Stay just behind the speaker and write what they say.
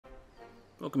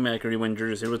Welcome back everyone,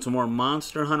 Jerz here with some more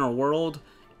Monster Hunter World,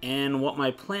 and what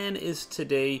my plan is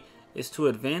today is to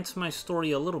advance my story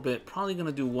a little bit. Probably going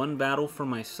to do one battle for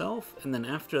myself, and then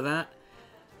after that,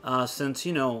 since,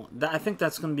 you know, I think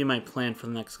that's going to be my plan for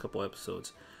the next couple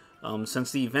episodes.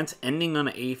 Since the event's ending on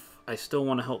the 8th, I still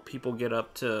want to help people get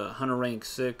up to Hunter rank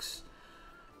 6.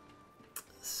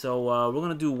 So we're going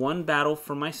to do one battle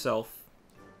for myself,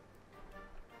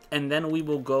 and then we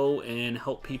will go and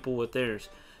help people with theirs.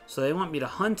 So they want me to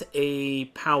hunt a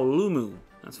Paolumu.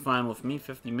 That's fine with me.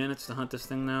 50 minutes to hunt this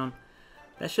thing down.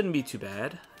 That shouldn't be too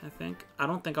bad, I think. I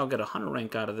don't think I'll get a hunter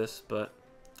rank out of this, but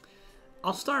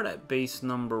I'll start at base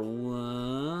number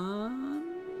 1.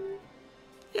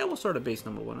 Yeah, we'll start at base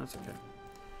number 1. That's okay.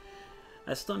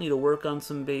 I still need to work on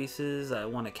some bases. I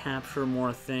want to capture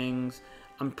more things.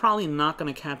 I'm probably not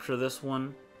going to capture this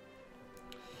one.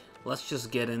 Let's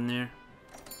just get in there.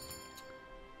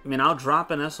 I mean, I'll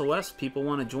drop an SOS. People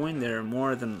want to join there,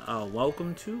 more than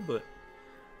welcome to, but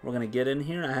we're going to get in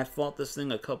here. I have fought this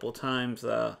thing a couple times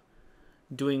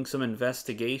doing some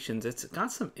investigations. It's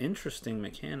got some interesting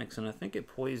mechanics, and I think it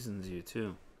poisons you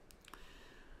too.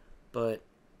 But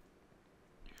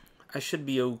I should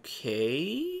be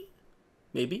okay.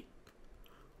 Maybe.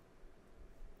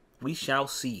 We shall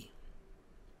see.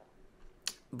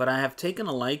 But I have taken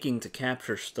a liking to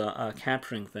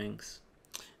capturing things.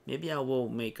 Maybe I will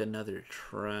make another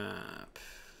trap.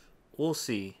 We'll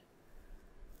see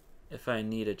if I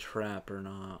need a trap or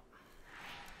not.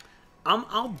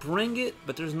 I'll bring it,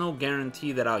 but there's no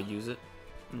guarantee that I'll use it.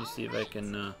 Let me see if I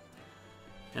can.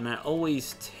 And I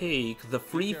always take the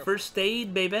free first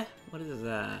aid, baby. What is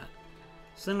that?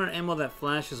 Similar ammo that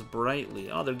flashes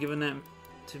brightly. Oh, they're giving that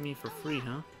to me for free,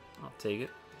 huh? I'll take it.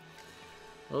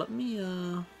 Let me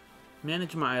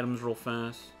manage my items real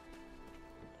fast.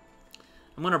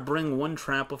 I'm going to bring one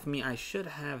trap with me. I should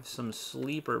have some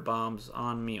sleeper bombs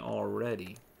on me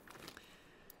already.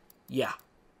 Yeah.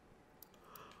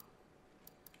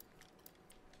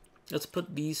 Let's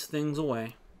put these things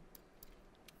away.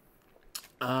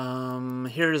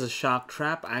 Here's a shock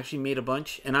trap. I actually made a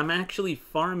bunch. And I'm actually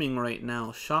farming right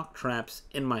now shock traps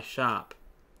in my shop.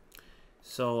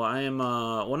 So I am,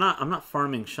 well, I'm not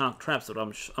farming shock traps, but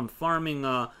I'm farming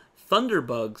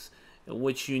thunderbugs,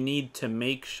 which you need to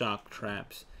make shock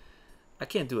traps. I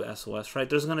can't do SOS, right?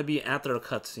 There's going to be after a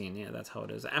cutscene. Yeah, that's how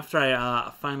it is. After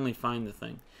I finally find the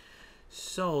thing.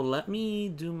 So, let me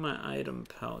do my item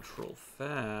pouch real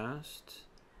fast.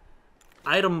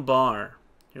 Item bar.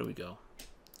 Here we go.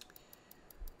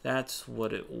 That's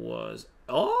what it was.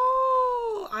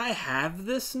 Oh, I have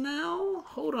this now?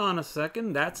 Hold on a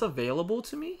second. That's available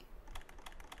to me?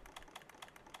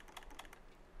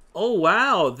 Oh,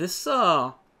 wow. This,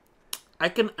 I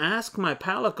can ask my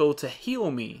Palico to heal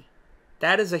me.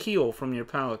 That is a heal from your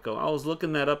Palico. I was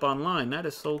looking that up online. That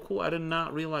is so cool. I did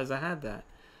not realize I had that.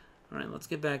 Alright, let's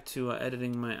get back to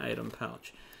editing my item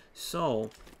pouch. So,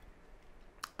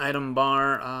 item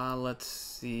bar, let's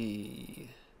see.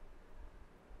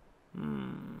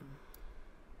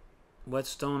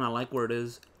 Whetstone, I like where it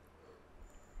is.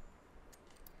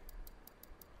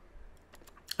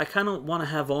 I kind of want to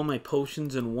have all my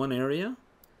potions in one area.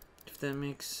 If that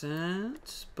makes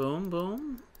sense. Boom,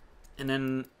 boom. And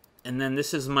then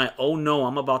this is my oh no,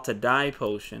 I'm about to die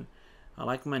potion. I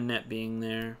like my net being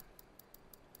there.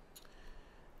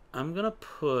 I'm gonna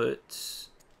put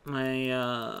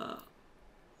my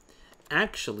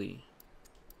actually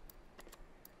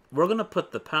we're gonna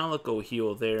put the Palico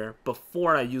heal there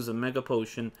before I use a mega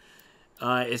potion.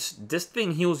 This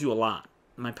thing heals you a lot.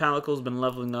 My Palico's been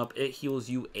leveling up. It heals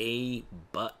you a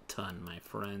butt ton, my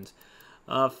friends.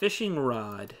 Fishing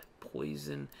rod,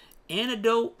 poison,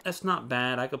 antidote. That's not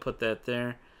bad. I could put that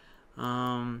there.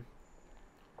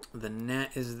 The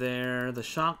net is there. The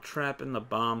shock trap and the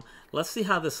bomb. Let's see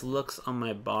how this looks on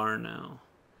my bar now.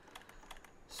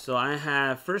 So I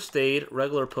have first aid,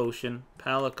 regular potion,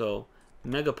 Palico,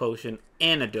 mega potion,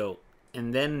 antidote,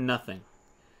 and then nothing.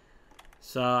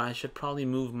 So I should probably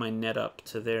move my net up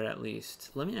to there at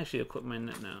least. Let me actually equip my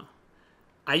net now.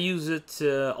 I use it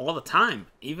all the time.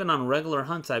 Even on regular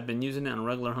hunts. I've been using it on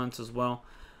regular hunts as well.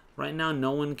 Right now,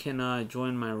 no one can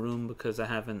join my room because I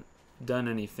haven't done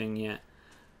anything yet.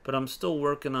 But I'm still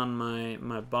working on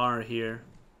my bar here.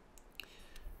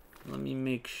 Let me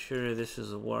make sure this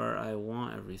is where I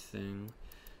want everything.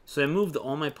 So I moved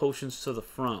all my potions to the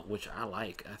front, which I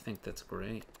like. I think that's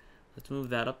great. Let's move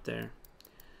that up there.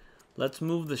 Let's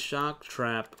move the shock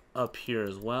trap up here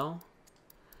as well.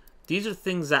 These are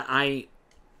things that I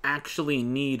actually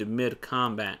need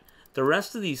mid-combat. The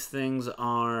rest of these things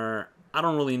are... I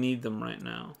don't really need them right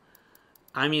now.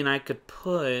 I mean, I could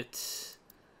put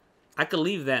I could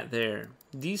leave that there.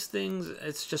 These things,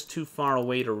 it's just too far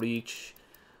away to reach.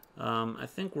 I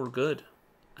think we're good.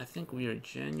 I think we are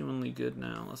genuinely good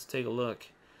now. Let's take a look.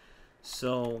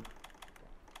 So,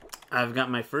 I've got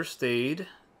my first aid.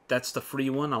 That's the free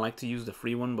one. I like to use the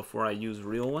free one before I use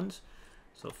real ones.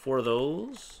 So, for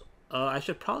those, I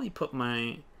should probably put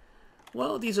my...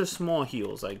 Well, these are small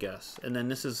heals, I guess. And then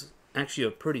this is actually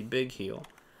a pretty big heal.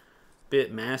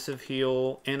 Bit massive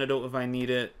heal. Antidote if I need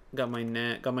it. Got my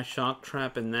net. Got my shock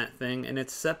trap and that thing. And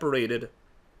it's separated.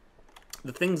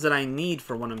 The things that I need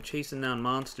for when I'm chasing down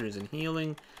monsters and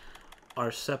healing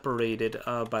are separated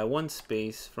by one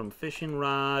space from fishing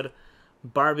rod,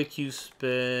 barbecue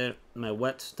spit, my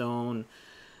whetstone.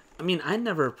 I mean, I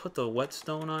never put the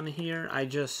whetstone on here. I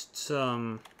just,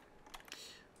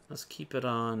 let's keep it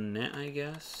on net, I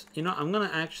guess. You know, I'm going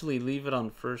to actually leave it on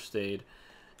first aid.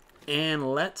 And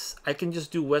I can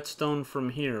just do whetstone from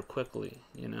here quickly.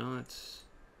 You know, it's...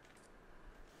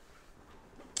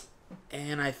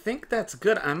 And I think that's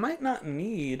good. I might not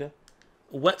need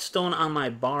whetstone on my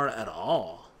bar at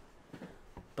all.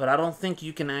 But I don't think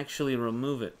you can actually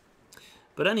remove it.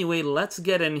 But anyway, let's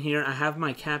get in here. I have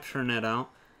my capture net out.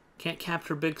 Can't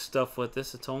capture big stuff with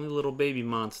this. It's only little baby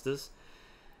monsters.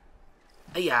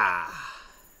 Yeah.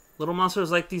 Little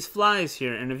monsters like these flies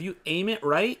here. And if you aim it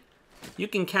right, you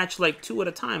can catch like 2 at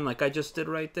a time like I just did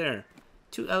right there.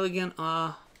 2 elegant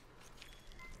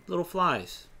little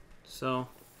flies. So...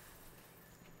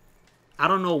 I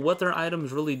don't know what their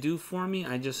items really do for me.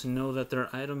 I just know that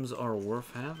their items are worth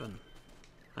having.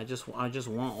 I just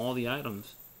want all the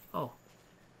items. Oh.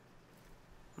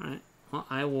 Alright. Well,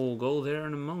 I will go there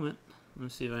in a moment.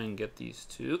 Let's see if I can get these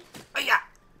 2. Oh, yeah!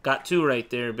 Got 2 right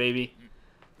there, baby.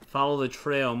 Follow the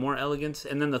trail. More elegance.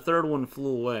 And then the third one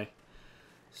flew away.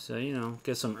 So, you know,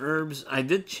 get some herbs. I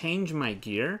did change my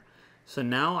gear. So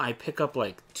now I pick up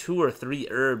like 2 or 3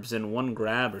 herbs in one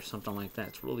grab or something like that.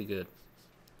 It's really good.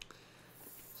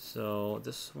 So,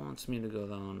 this wants me to go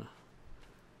down.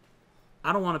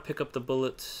 I don't want to pick up the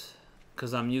bullets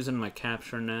because I'm using my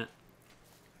capture net.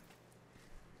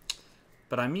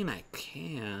 But I mean, I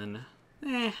can.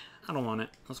 I don't want it.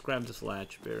 Let's grab this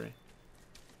latchberry.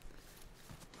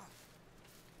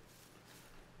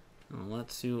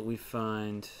 Let's see what we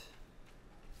find.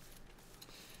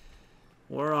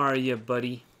 Where are you,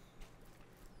 buddy?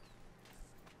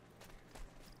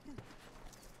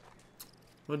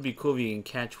 Would be cool if you can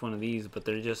catch one of these, but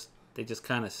they just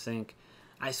kind of sink.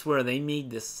 I swear they made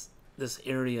this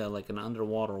area like an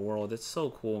underwater world. It's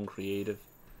so cool and creative.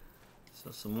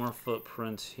 So some more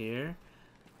footprints here.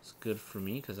 It's good for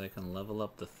me because I can level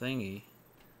up the thingy.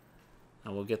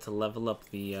 I will get to level up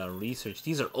the research.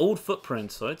 These are old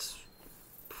footprints, so it's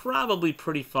probably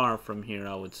pretty far from here,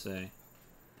 I would say.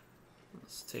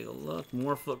 Let's take a look.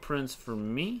 More footprints for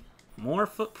me. More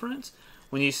footprints.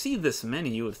 When you see this many,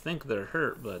 you would think they're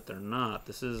hurt, but they're not.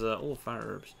 This is, oh, fire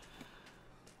herbs.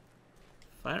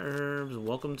 Fire herbs,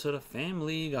 welcome to the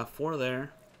family. Got 4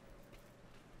 there.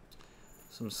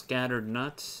 Some scattered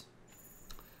nuts.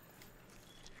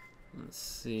 Let's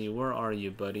see, where are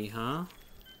you, buddy, huh?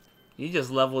 You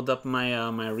just leveled up my,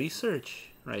 my research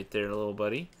right there, little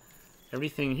buddy.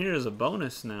 Everything here is a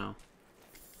bonus now.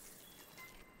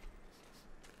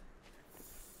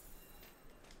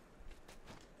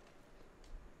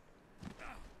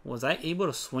 Was I able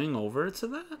to swing over to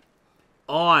that?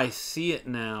 Oh, I see it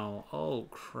now. Oh,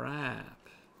 crap.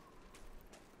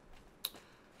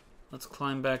 Let's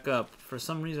climb back up. For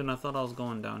some reason, I thought I was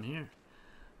going down here.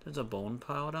 There's a bone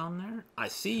pile down there. I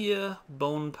see ya,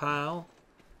 bone pile.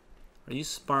 Are you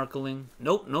sparkling?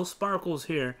 Nope, no sparkles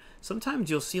here. Sometimes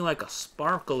you'll see like a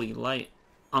sparkly light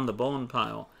on the bone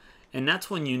pile. And that's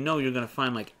when you know you're going to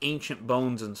find like ancient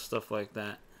bones and stuff like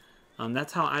that.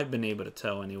 That's how I've been able to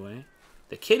tell anyway.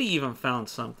 The kitty even found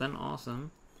something.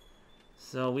 Awesome.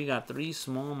 So we got 3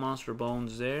 small monster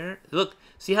bones there. Look,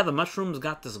 see how the mushrooms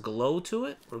got this glow to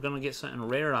it? We're going to get something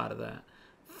rare out of that.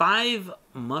 5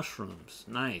 mushrooms.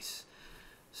 Nice.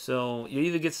 So you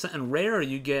either get something rare or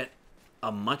you get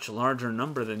a much larger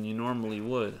number than you normally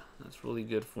would. That's really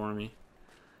good for me.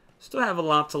 Still have a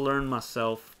lot to learn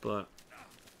myself, but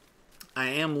I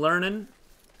am learning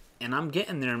and I'm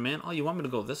getting there, man. Oh, you want me to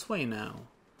go this way now?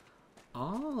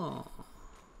 Oh.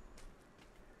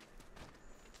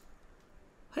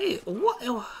 Hey,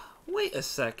 what? Wait a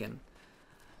second.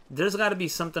 There's got to be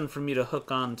something for me to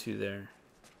hook onto there.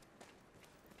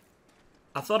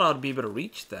 I thought I would be able to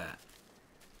reach that.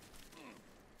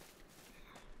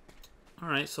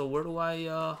 Alright, so where do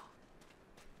I,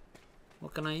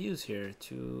 what can I use here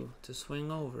to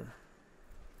swing over?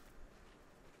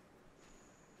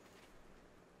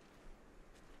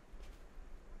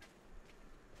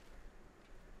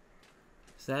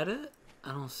 Is that it?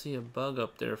 I don't see a bug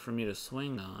up there for me to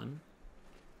swing on.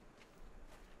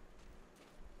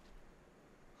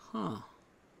 Huh.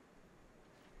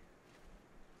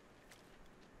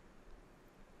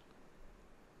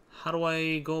 How do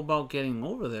I go about getting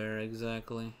over there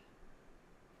exactly?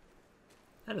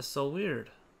 That is so weird.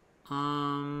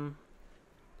 I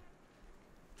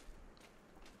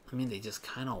mean, they just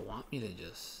kind of want me to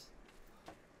just...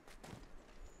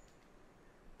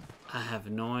 I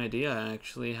have no idea,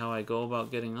 actually, how I go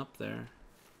about getting up there.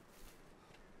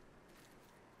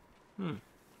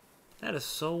 That is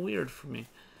so weird for me.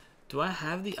 Do I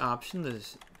have the option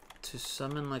to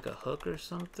summon, like, a hook or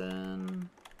something?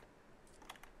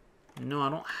 No, I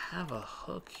don't have a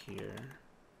hook here.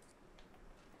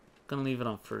 Gonna leave it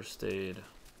on first aid.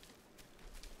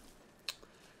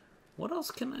 What else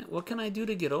what can I do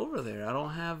to get over there? I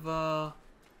don't have, I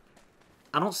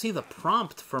don't see the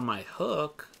prompt for my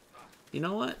hook. You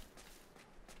know what?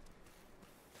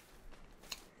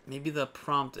 Maybe the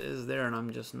prompt is there and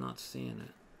I'm just not seeing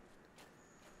it.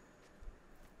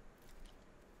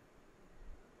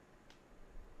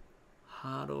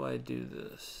 How do I do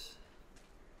this?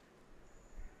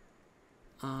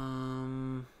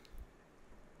 Dang,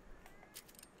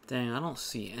 I don't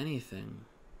see anything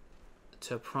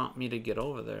to prompt me to get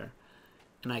over there.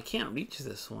 And I can't reach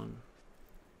this one.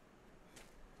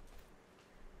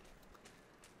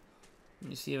 Let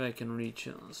me see if I can reach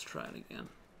it. Let's try it again.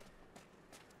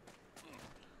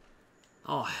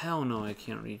 Oh, hell no, I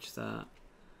can't reach that.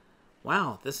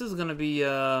 Wow, this is gonna be,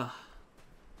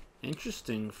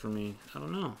 interesting for me. I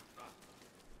don't know.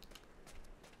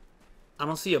 I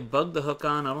don't see a bug to hook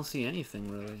on. I don't see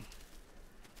anything, really.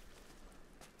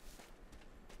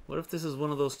 What if this is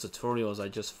one of those tutorials I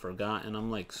just forgot and I'm,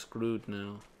 like, screwed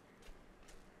now?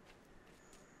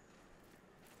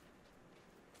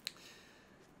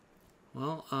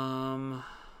 Well,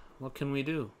 what can we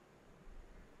do?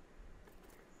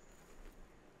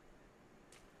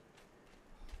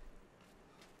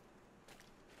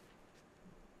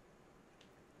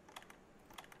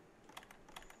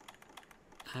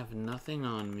 I have nothing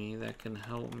on me that can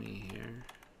help me here.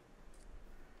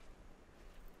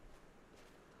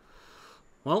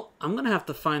 Well, I'm gonna have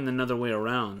to find another way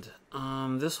around.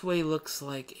 This way looks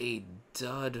like a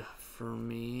dud for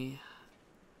me.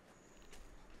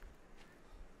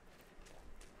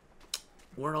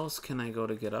 Where else can I go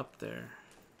to get up there?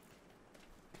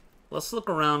 Let's look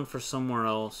around for somewhere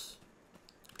else.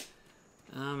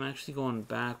 I'm actually going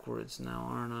backwards now,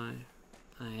 aren't I?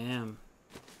 I am.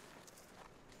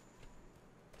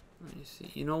 Let me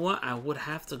see. You know what? I would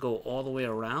have to go all the way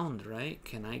around, right?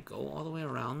 Can I go all the way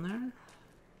around there?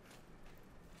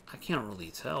 I can't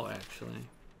really tell, actually.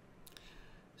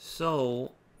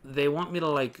 So, they want me to,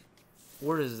 like...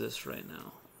 Where is this right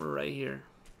now? We're right here.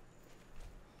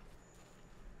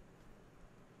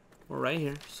 We're right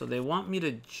here. So they want me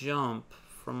to jump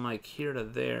from, like, here to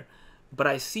there. But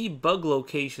I see bug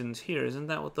locations here. Isn't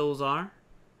that what those are?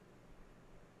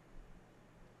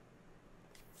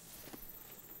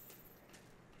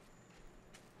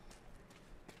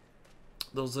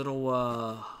 Those little,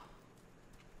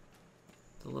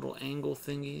 the little angle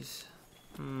thingies.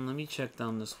 Let me check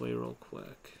down this way real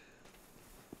quick.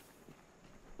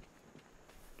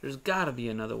 There's gotta be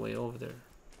another way over there.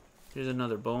 Here's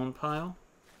another bone pile.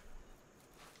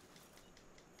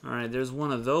 Alright, there's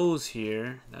one of those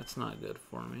here. That's not good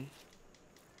for me.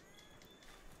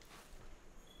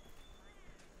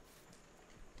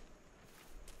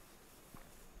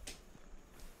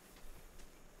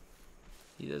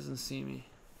 He doesn't see me.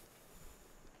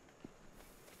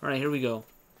 Alright, here we go.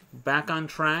 Back on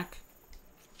track.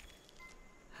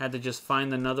 Had to just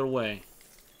find another way.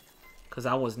 Because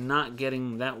I was not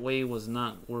getting... That way was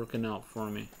not working out for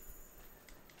me.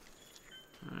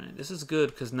 Alright, this is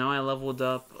good because now I leveled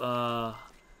up... I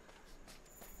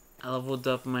leveled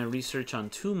up my research on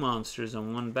 2 monsters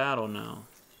in 1 battle now.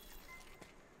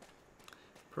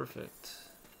 Perfect.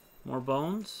 More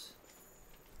bones?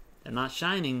 They're not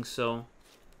shining, so...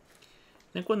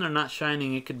 I think when they're not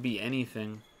shining, it could be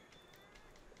anything.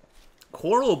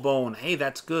 Coral bone. Hey,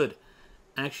 that's good.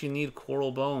 I actually need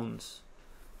coral bones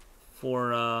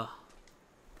for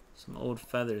some old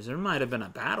feathers. There might have been a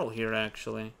battle here,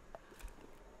 actually.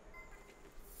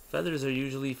 Feathers are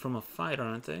usually from a fight,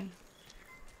 aren't they?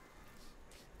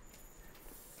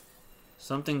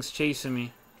 Something's chasing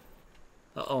me.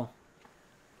 Uh-oh.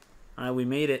 Alright, we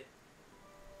made it.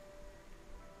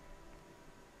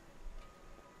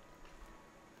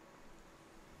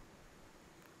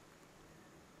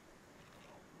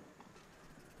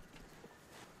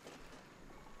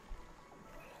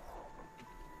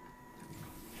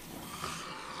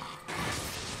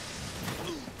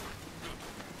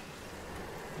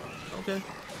 okay.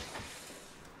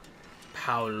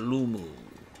 Paolumu.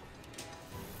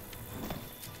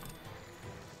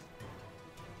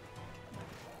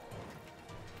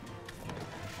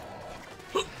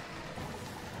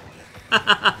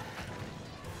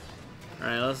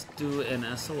 Alright, let's do an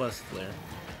SOS flare.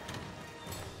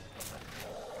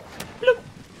 Bloop.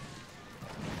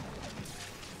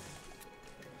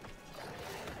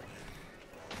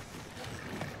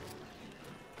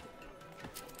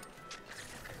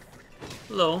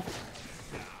 Hello.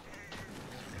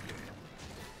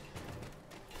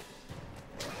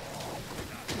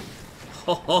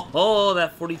 Ho ho ho,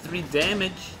 that 43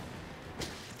 damage.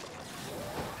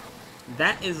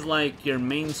 That is like your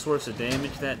main source of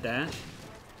damage, that dash.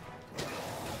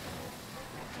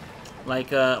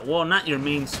 Like, well, not your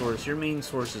main source. Your main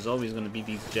source is always going to be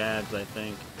these jabs, I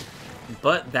think.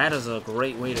 But that is a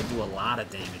great way to do a lot of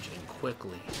damage and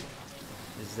quickly.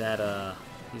 Is that,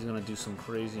 he's going to do some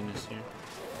craziness here.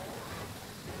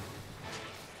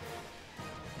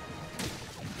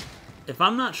 If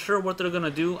I'm not sure what they're going to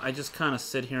do, I just kind of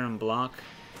sit here and block.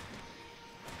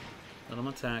 Let them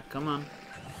attack. Come on.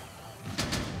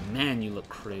 Man, you look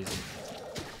crazy.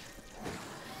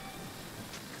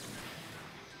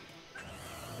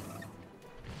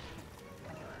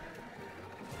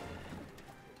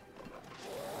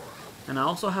 And I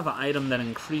also have an item that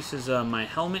increases my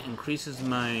helmet, increases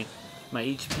my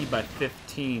HP by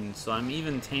 15, so I'm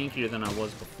even tankier than I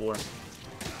was before.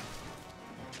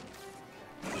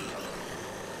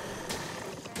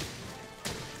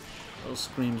 Those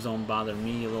screams don't bother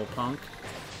me, you little punk.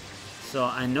 So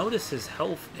I notice his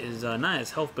health is, not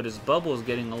his health, but his bubble is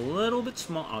getting a little bit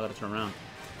small. Oh, I gotta turn around.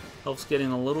 Health's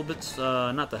getting a little bit,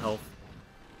 not the health.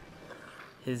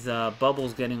 His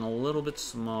bubble's getting a little bit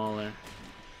smaller.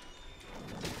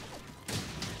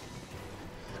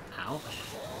 Ouch.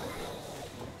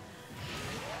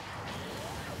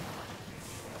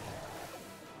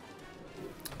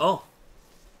 Oh.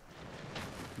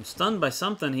 I'm stunned by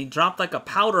something. He dropped like a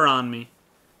powder on me.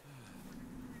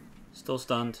 Still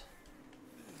stunned.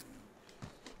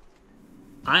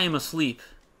 I am asleep.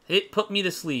 It put me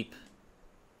to sleep.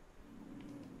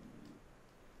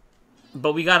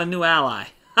 But we got a new ally.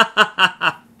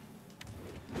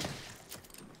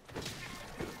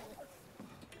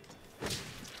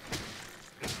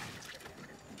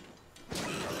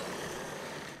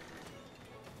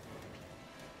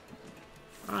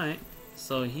 Alright,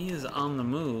 so he is on the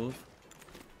move.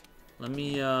 Let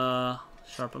me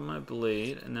sharpen my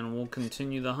blade, and then we'll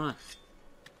continue the hunt.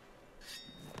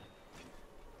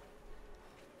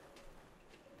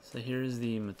 So here's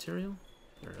the material.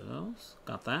 There it goes.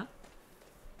 Got that.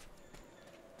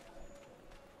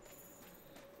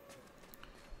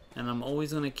 And I'm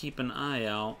always going to keep an eye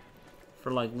out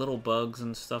for like little bugs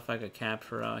and stuff I could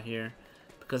capture out here,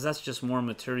 because that's just more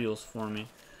materials for me.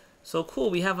 So cool,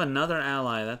 we have another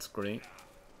ally. That's great.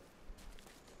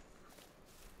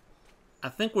 I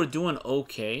think we're doing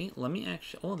okay. Let me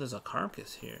actually... Oh, there's a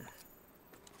carcass here.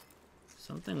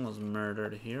 Something was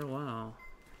murdered here. Wow.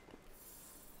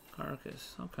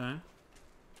 Carcass. Okay.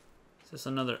 Is this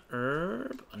another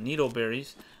herb?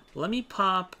 Needleberries. Let me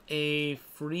pop a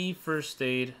free first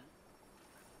aid.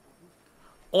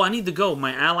 Oh, I need to go.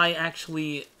 My ally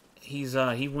actually... he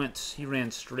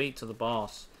ran straight to the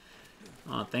boss.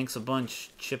 Thanks a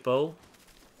bunch, Chippo.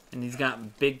 And he's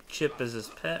got Big Chip as his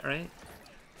pet, right?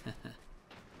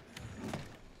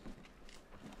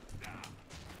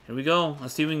 Here we go.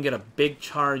 Let's see if we can get a big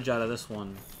charge out of this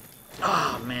one.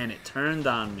 Oh, man, it turned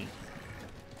on me.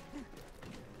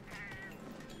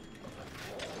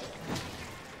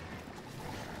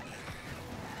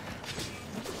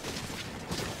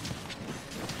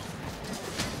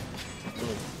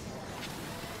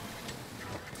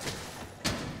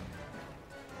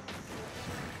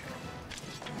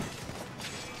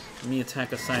 Let me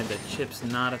attack a side that Chip's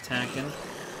not attacking,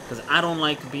 because I don't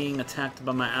like being attacked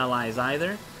by my allies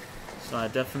either, so I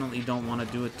definitely don't want to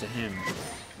do it to him.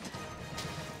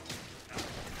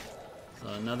 So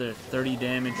another 30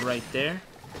 damage right there.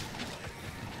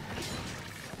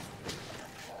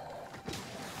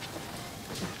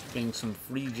 Getting some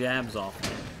free jabs off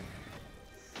there.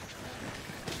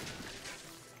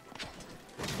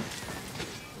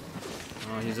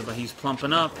 Oh, he's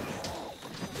plumping up.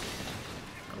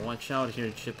 Watch out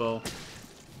here, Chippo.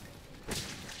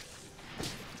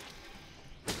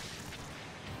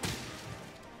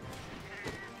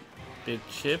 Big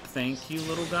Chip, thank you,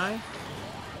 little guy.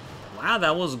 Wow,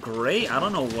 that was great. I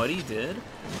don't know what he did.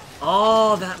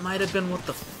 Oh, that might have been what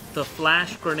the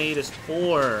flash grenade is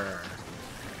for.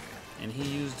 And he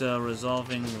used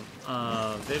resolving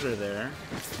vigor there.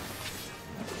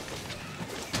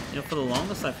 You know, for the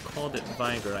longest I've called it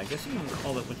Viger. I guess you can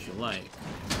call it what you like.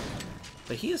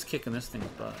 But he is kicking this thing's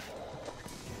butt.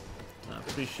 I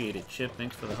appreciate it, Chip.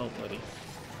 Thanks for the help, buddy.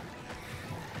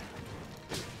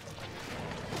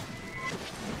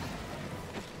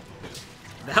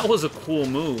 That was a cool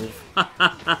move.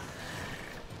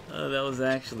 Oh, that was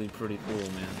actually pretty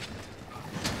cool, man.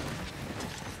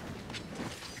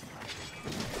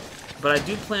 But I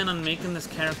do plan on making this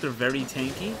character very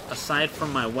tanky, aside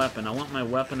from my weapon. I want my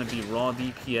weapon to be raw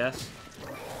DPS.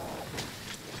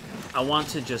 I want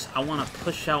to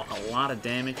push out a lot of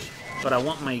damage, but I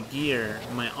want my gear,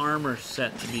 my armor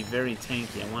set to be very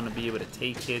tanky. I want to be able to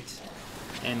take hits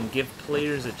and give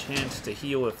players a chance to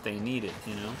heal if they need it,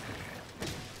 you know?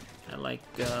 I like,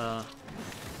 I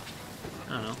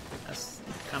don't know, that's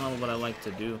kind of what I like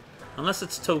to do. Unless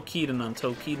it's Toukiden. On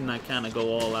Toukiden, I kind of go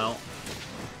all out.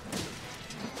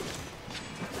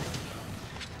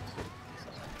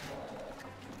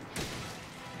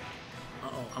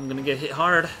 Uh-oh, I'm gonna get hit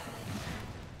hard.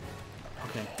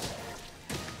 Okay.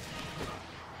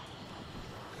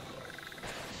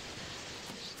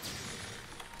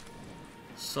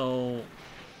 So,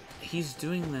 he's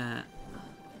doing that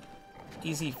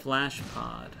easy flash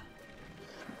pod.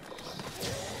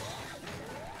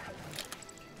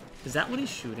 Is that what he's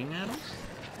shooting at him?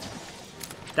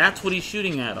 That's what he's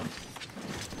shooting at him.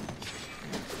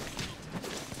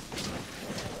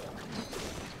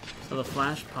 So the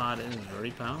flash pod is very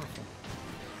powerful.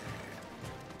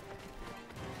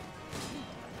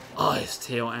 Oh, his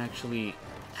tail actually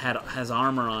has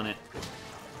armor on it.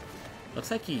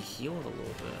 Looks like he healed a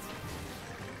little bit.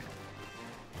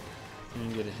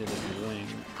 Didn't get a hit of the wing.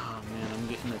 Oh man, I'm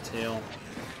getting the tail.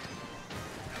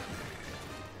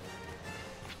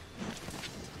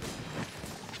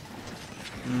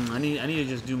 I need to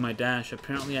just do my dash.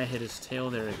 Apparently I hit his tail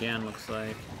there again, looks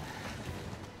like.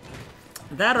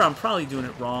 That or I'm probably doing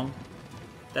it wrong.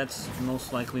 That's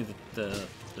most likely the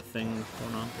thing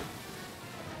going on.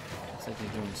 Looks like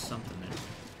he's doing something there.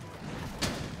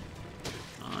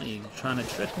 Oh, you're trying to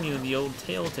trick me with the old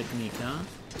tail technique, huh?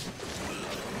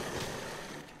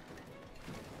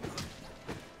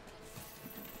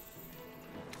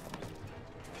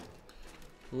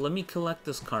 Let me collect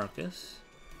this carcass.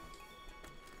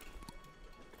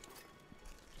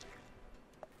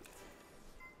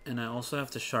 And I also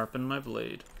have to sharpen my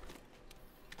blade.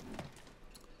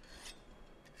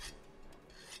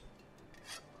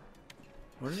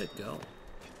 Where did it go?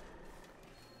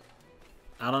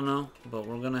 I don't know, but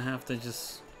we're gonna have to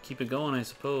just keep it going, I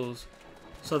suppose.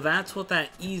 So that's what that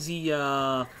easy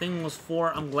thing was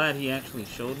for. I'm glad he actually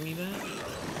showed me that.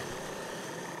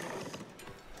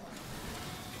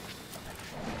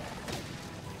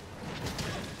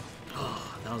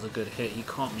 Oh, that was a good hit. He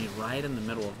caught me right in the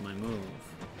middle of my move.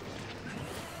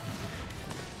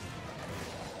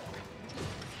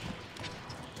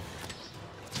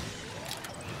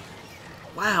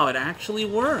 Wow, it actually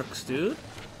works, dude.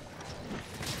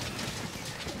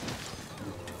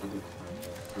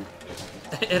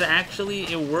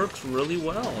 It works really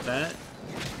well. That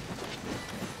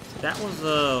was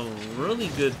a really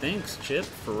good. Thanks, Chip,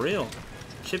 for real.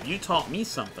 Chip, you taught me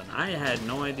something. I had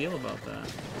no idea about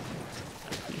that. I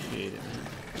appreciate it,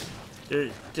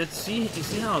 man. You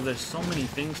see how there's so many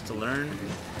things to learn?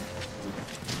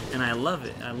 And I love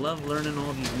it. I love learning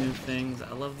all these new things.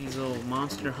 I love these little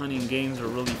monster hunting games are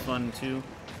really fun too.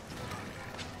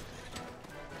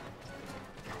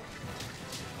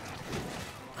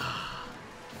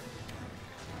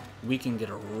 We can get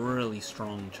a really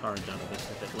strong charge out of this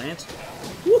if it lands.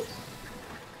 Woo!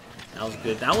 That was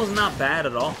good. That was not bad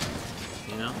at all.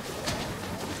 You know?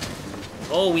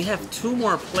 Oh, we have 2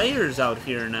 more players out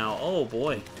here now. Oh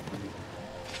boy.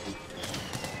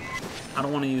 I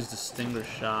don't want to use the stinger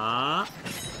shot.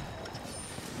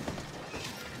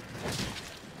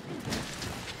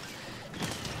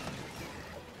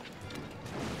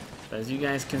 As you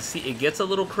guys can see, it gets a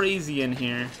little crazy in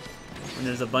here when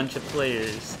there's a bunch of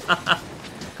players.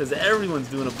 Because everyone's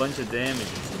doing a bunch of damage.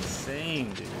 It's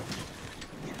insane, dude.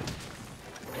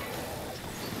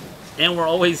 And we're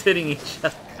always hitting each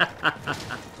other.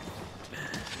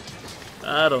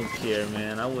 I don't care,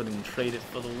 man. I wouldn't trade it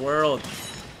for the world.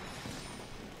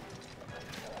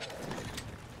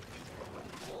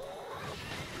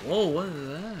 Whoa, what is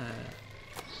that?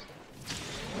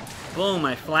 Boom,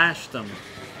 I flashed them.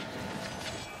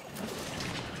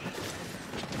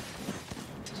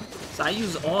 So I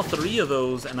use all 3 of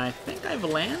those, and I think I've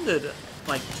landed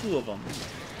like 2 of them.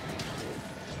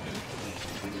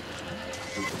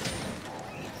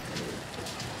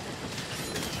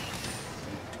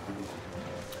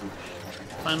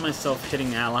 Find myself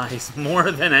hitting allies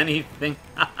more than anything.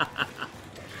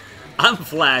 I'm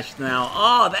flashed now.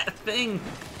 Oh, that thing!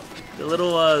 The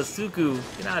little Suku.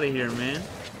 Get out of here, man.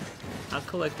 I'll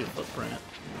collect your footprint.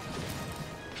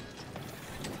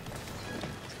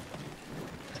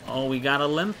 Oh, we got a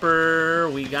limper.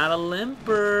 We got a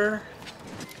limper.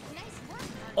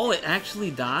 Oh, it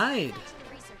actually died.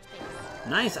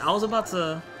 Nice. I was about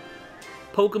to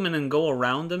poke him and go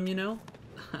around him, you know?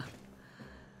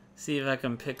 See if I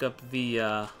can pick up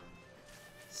the...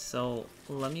 So,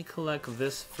 let me collect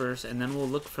this first, and then we'll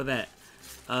look for that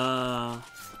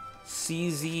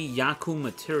CZ Yaku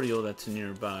material that's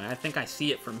nearby. I think I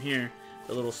see it from here.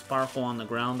 The little sparkle on the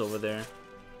ground over there.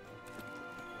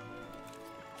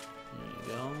 There you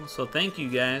go. So thank you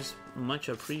guys. Much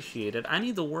appreciated. I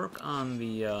need to work on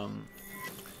the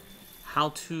how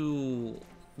to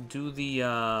do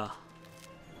the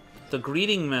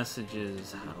greeting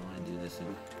messages. How do I do this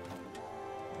again?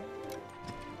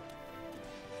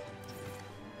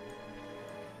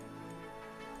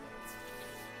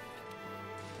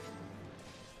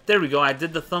 There we go. I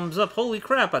did the thumbs up. Holy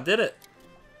crap, I did it.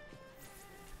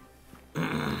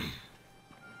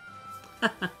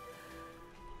 That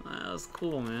was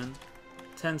cool, man.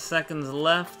 10 seconds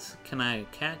left. Can I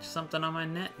catch something on my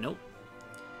net? Nope.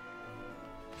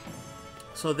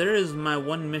 So there is my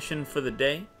one mission for the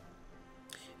day.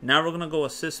 Now we're going to go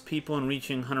assist people in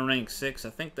reaching Hunter Rank 6. I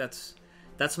think that's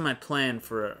my plan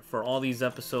for all these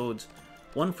episodes.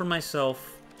 One for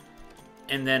myself,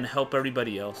 and then help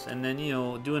everybody else. And then, you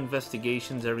know, do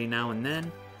investigations every now and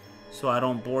then, so I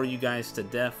don't bore you guys to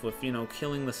death with, you know,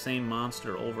 killing the same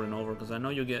monster over and over, because I know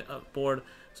you'll get bored.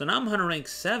 So now I'm Hunter Rank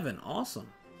 7. Awesome.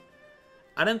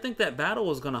 I didn't think that battle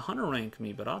was going to Hunter Rank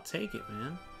me, but I'll take it,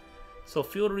 man. So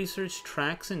field research,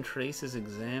 tracks and traces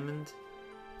examined.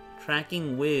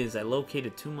 Tracking whiz. I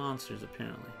located 2 monsters,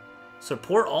 apparently.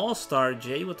 Support all-star.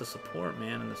 Jay with the support,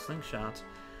 man, and the slingshots.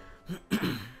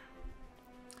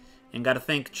 And gotta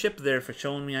thank Chip there for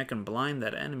showing me I can blind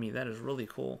that enemy. That is really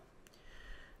cool.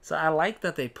 So I like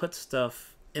that they put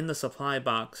stuff in the supply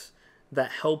box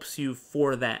that helps you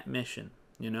for that mission,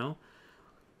 you know?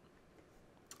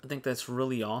 I think that's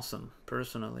really awesome,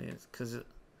 personally. Because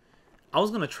I was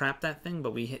going to trap that thing,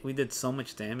 but we did so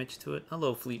much damage to it.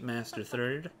 Hello, Fleet Master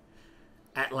 3rd.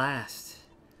 At last.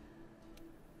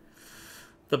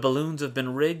 The balloons have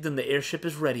been rigged and the airship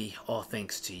is ready. All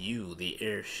thanks to you, the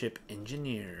airship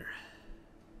engineer.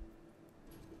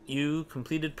 You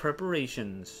completed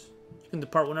preparations. You can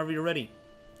depart whenever you're ready.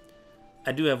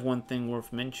 I do have one thing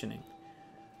worth mentioning.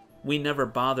 We never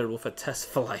bothered with a test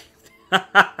flight.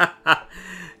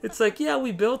 It's like, yeah,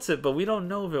 we built it, but we don't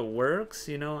know if it works.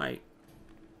 You know, I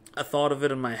thought of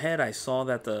it in my head. I saw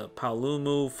that the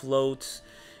Palumu floats.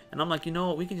 And I'm like, you know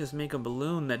what? We can just make a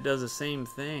balloon that does the same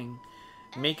thing.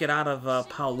 Make it out of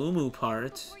Palumu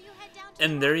parts.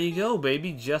 And there you go,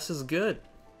 baby. Just as good.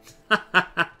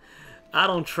 I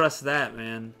don't trust that,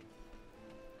 man.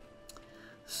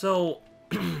 So,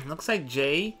 looks like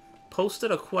Jay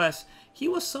posted a quest. He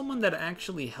was someone that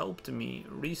actually helped me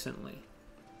recently.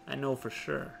 I know for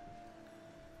sure.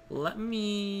 Let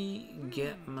me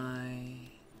get my...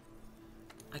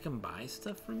 I can buy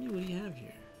stuff from you? What do you have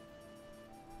here?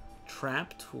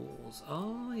 Trap tools.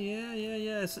 Oh, yeah.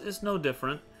 It's no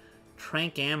different.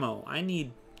 Trank ammo. I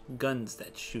need guns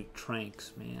that shoot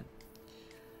tranks, man.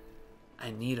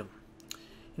 I need them.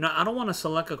 You know, I don't want to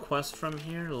select a quest from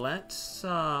here. Let's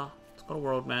go to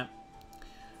world map.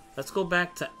 Let's go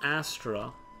back to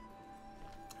Astra,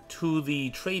 to the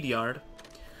trade yard.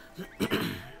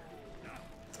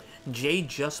 Jay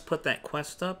just put that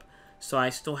quest up, so I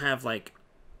still have like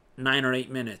 9 or 8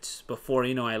 minutes before,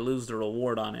 you know, I lose the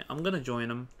reward on it. I'm gonna join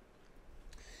him.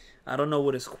 I don't know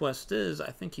what his quest is.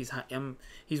 I think he's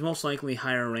most likely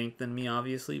higher ranked than me,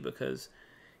 obviously, because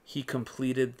he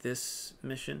completed this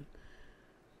mission.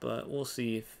 But we'll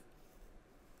see. If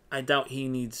I doubt he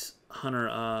needs Hunter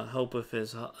help with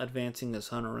his advancing his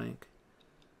Hunter rank.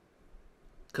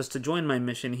 Because to join my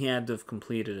mission, he had to have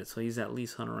completed it, so he's at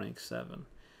least Hunter rank 7.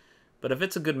 But if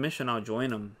it's a good mission, I'll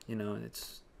join him. You know,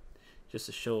 it's just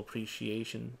to show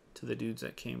appreciation to the dudes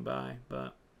that came by.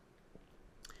 But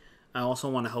I also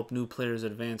want to help new players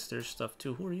advance their stuff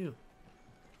too. Who are you?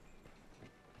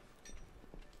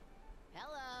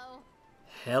 Hello.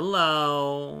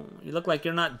 Hello. You look like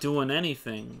you're not doing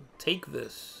anything. Take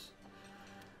this.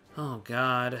 Oh,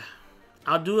 God.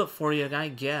 I'll do it for you, I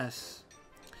guess.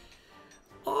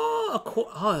 Oh,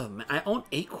 I own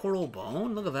 8 coral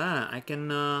bone. Look at that. I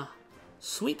can,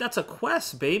 sweet, that's a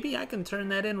quest, baby. I can turn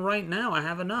that in right now. I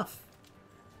have enough.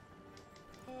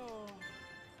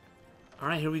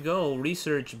 Alright, here we go.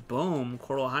 Research, boom,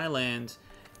 Coral Highlands.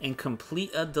 and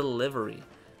complete a delivery.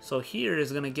 So here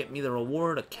is going to get me the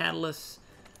reward, a catalyst.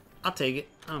 I'll take it.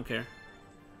 I don't care.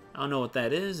 I don't know what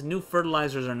that is. New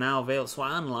fertilizers are now available, so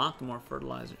I unlocked more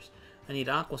fertilizers. I need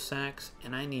aqua sacks,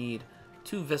 and I need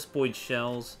 2 Vespoid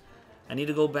shells. I need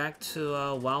to go back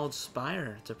to Wild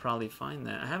Spire to probably find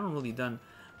that. I haven't really done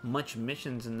much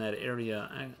missions in that area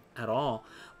at all.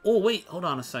 Oh, wait, hold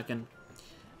on a second.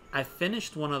 I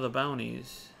finished one of the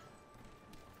bounties.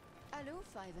 Hello,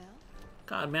 Fiver.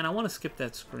 God, man, I want to skip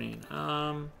that screen.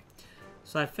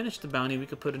 So I finished the bounty. We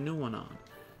could put a new one on.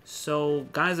 So,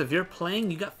 guys, if you're playing,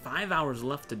 you got 5 hours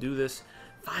left to do this.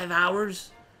 5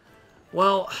 hours?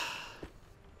 Well,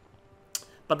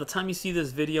 by the time you see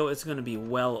this video, it's going to be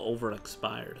well over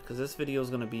expired. Because this video is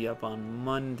going to be up on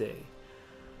Monday.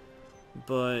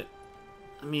 But,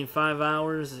 I mean, 5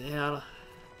 hours, yeah,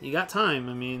 you got time.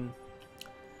 I mean,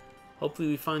 hopefully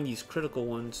we find these critical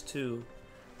ones, too.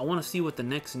 I want to see what the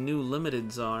next new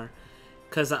limiteds are.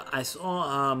 Because I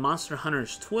saw Monster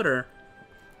Hunter's Twitter,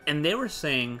 and they were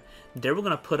saying they were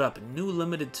going to put up new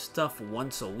limited stuff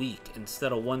once a week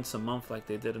instead of once a month like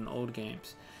they did in old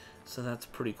games. So that's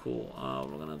pretty cool.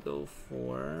 We're going to go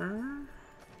for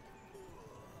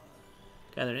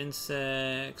gather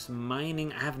insects,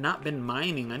 mining. I have not been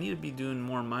mining. I need to be doing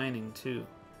more mining too.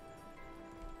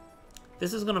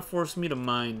 This is going to force me to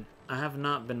mine. I have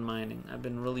not been mining. I've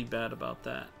been really bad about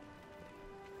that.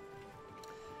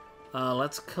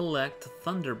 Let's collect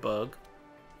Thunderbug.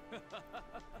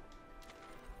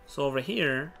 So over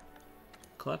here,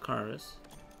 collect harvest.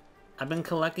 I've been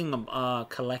collecting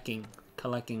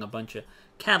a bunch of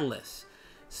catalysts.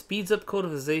 Speeds up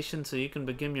cultivation so you can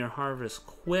begin your harvest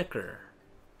quicker.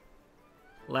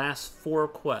 Last 4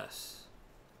 quests.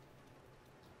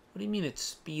 What do you mean it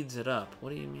speeds it up? What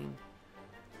do you mean?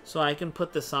 So I can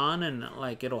put this on and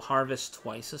like it'll harvest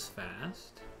twice as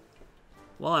fast?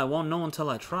 Well, I won't know until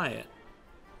I try it.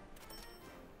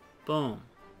 Boom.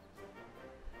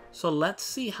 So let's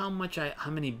see how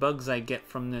many bugs I get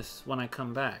from this when I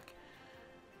come back.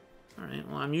 Alright,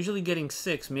 well, I'm usually getting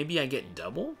 6. Maybe I get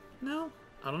double now?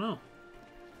 I don't know.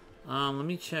 Let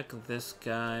me check this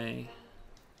guy.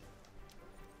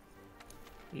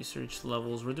 Research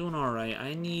levels. We're doing alright.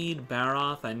 I need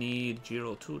Baroth. I need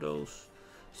Gyrotudos.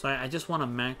 So I just want to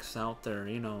max out their,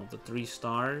 you know, the 3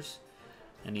 stars.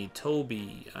 I need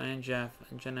Toby. Iron Jeff.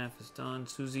 Jenef is done.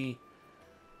 Susie.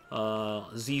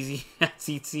 ZZ.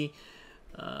 Tsitsi.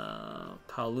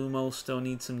 Palumo still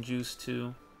needs some juice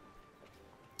too.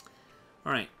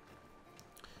 Alright.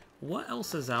 What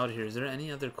else is out here? Is there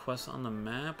any other quests on the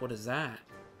map? What is that?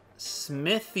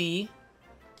 Smithy.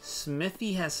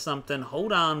 Smithy has something.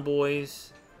 Hold on,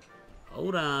 boys.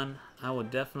 Hold on. I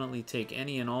would definitely take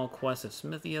any and all quests. If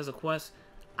Smithy has a quest,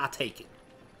 I'll take it.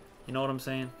 You know what I'm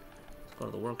saying? Let's go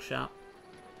to the workshop.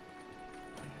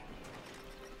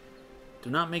 Do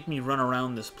not make me run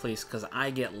around this place because I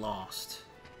get lost.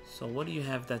 So what do you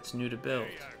have that's new to build?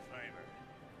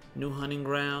 New hunting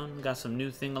ground. Got some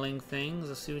new thingling things.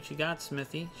 Let's see what you got,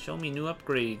 Smithy. Show me new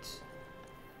upgrades.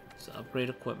 So upgrade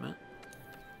equipment.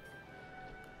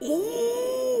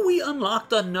 Ooh, we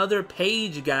unlocked another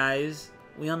page, guys.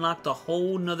 We unlocked a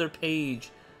whole nother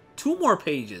page. 2 more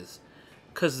pages.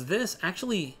 Because this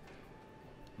actually...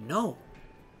 No.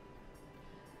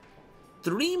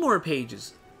 3 more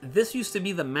pages. This used to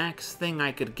be the max thing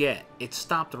I could get. It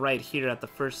stopped right here at the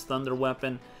first thunder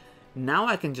weapon. Now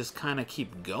I can just kind of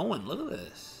keep going. Look at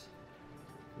this.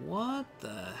 What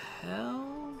the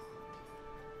hell?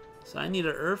 So I need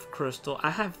an earth crystal. I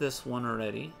have this one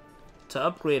already. To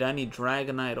upgrade, I need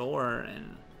dragonite ore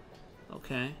and...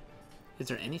 Okay. Is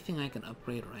there anything I can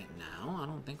upgrade right now? I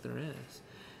don't think there is.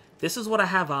 This is what I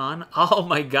have on. Oh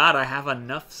my god, I have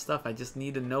enough stuff. I just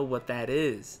need to know what that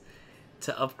is.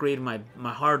 To upgrade my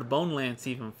hard bone lance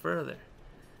even further.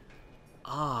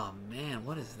 Oh man,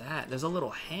 what is that? There's a little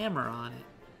hammer on it.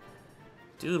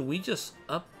 Dude, we just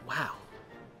up... Wow.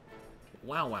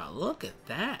 Wow, look at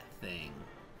that thing.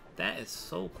 That is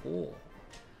so cool.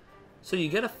 So you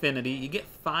get affinity, you get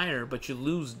fire, but you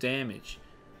lose damage.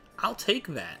 I'll take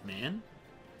that, man.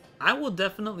 I will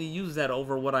definitely use that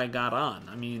over what I got on.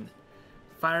 I mean,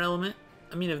 fire element.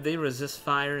 I mean, if they resist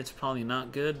fire, it's probably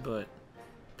not good, but...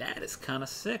 That is kind of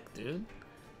sick, dude.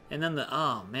 And then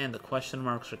oh man, the question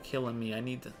marks are killing me. I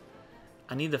need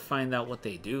to find out what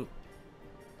they do.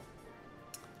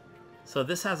 So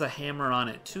this has a hammer on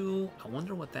it too. I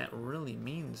wonder what that really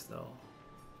means though.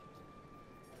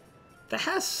 That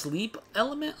has sleep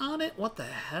element on it? What the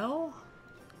hell?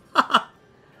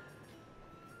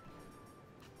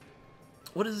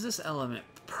 What is this element?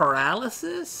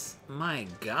 Paralysis? My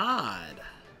god.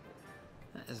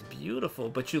 That is beautiful,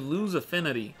 but you lose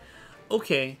affinity.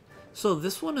 Okay, so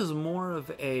this one is more of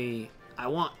a, I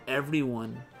want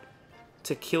everyone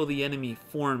to kill the enemy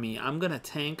for me. I'm gonna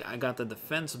tank, I got the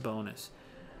defense bonus.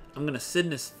 I'm gonna sit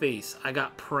in his face. I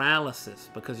got paralysis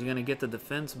because you're gonna get the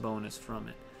defense bonus from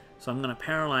it. So I'm gonna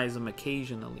paralyze him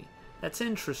occasionally. That's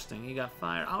interesting. You got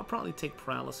fire. I'll probably take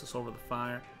paralysis over the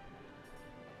fire.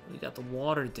 We got the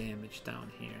water damage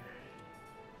down here.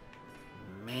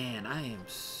 Man, I am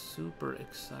super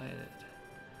excited.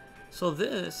 So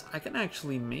this, I can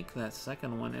actually make that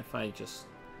second one if I just,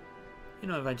 you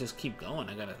know, if I just keep going.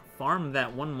 I gotta farm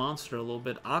that one monster a little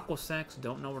bit. Aqua Sacks,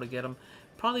 don't know where to get them.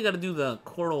 Probably gotta do the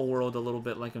Coral World a little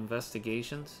bit, like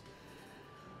investigations.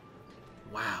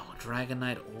 Wow,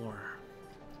 Dragonite Ore.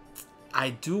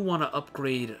 I do want to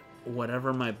upgrade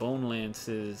whatever my Bone Lance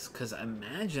is, because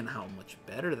imagine how much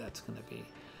better that's gonna be.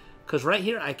 Because right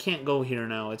here, I can't go here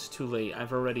now. It's too late. I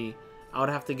would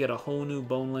have to get a whole new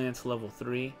Bone Lance level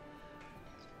 3.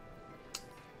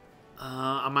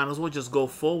 I might as well just go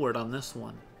forward on this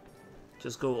one.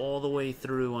 Just go all the way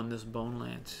through on this Bone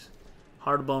Lance.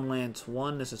 Hard Bone Lance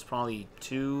 1. This is probably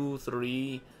 2,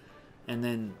 3. And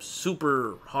then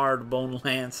super hard Bone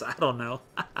Lance. I don't know.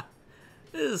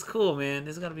 This is cool, man.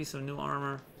 There's got to be some new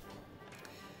armor.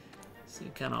 See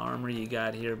what kind of armor you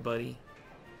got here, buddy.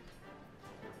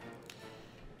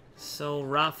 So,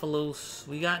 Rathalos.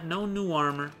 We got no new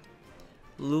armor.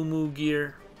 Lumu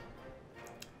gear.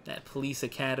 That Police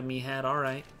Academy hat,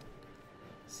 alright.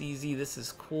 CZ, this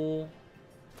is cool.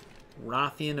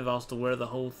 Rathian, if I was to wear the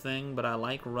whole thing, but I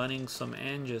like running some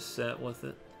Angus set with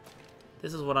it.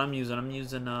 This is what I'm using. I'm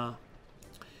using,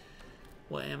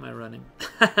 what am I running?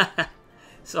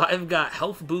 So I've got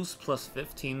health boost plus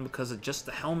 15 because of just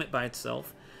the helmet by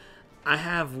itself. I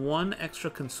have one extra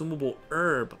consumable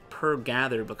herb per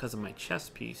gather because of my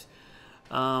chest piece.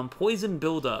 Poison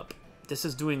buildup. This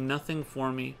is doing nothing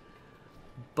for me.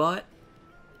 But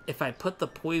if I put the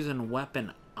poison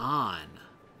weapon on,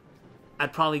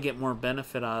 I'd probably get more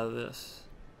benefit out of this.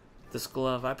 This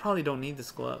glove. I probably don't need this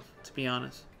glove, to be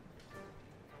honest.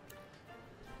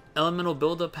 Elemental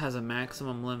buildup has a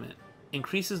maximum limit.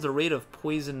 Increases the rate of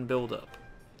poison buildup.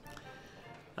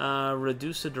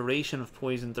 Reduce the duration of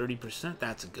poison 30%.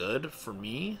 That's good for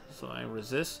me, so I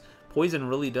resist. Poison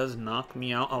really does knock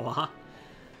me out a lot.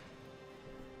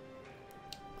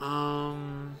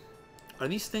 Are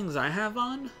these things I have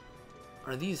on?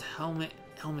 Are these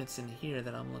helmets in here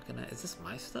that I'm looking at? Is this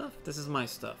my stuff? This is my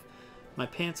stuff. My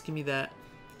pants give me that.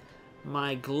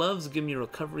 My gloves give me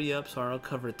recovery up, so I'll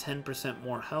recover 10%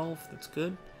 more health. That's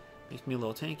good. Makes me a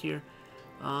little tankier.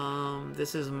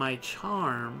 This is my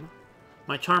charm.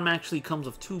 My charm actually comes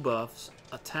with 2 buffs.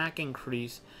 Attack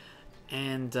increase.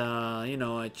 And, you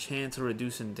know, a chance of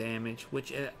reducing damage.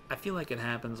 Which I feel like it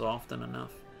happens often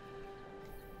enough.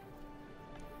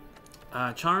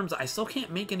 Charms. I still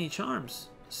can't make any charms.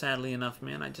 Sadly enough,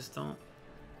 man. I just don't.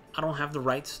 I don't have the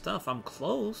right stuff. I'm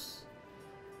close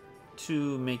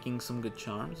to making some good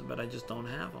charms, but I just don't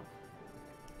have them.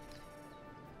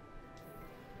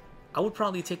 I would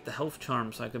probably take the health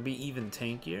charm so I could be even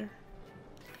tankier.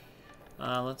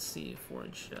 Let's see,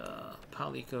 forge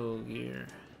Palico gear.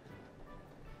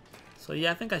 So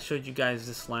yeah, I think I showed you guys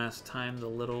this last time, the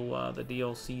little the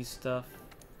DLC stuff.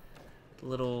 The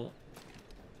little.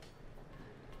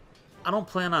 I don't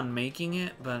plan on making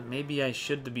it, but maybe I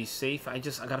should to be safe. I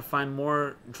gotta find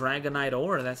more Dragonite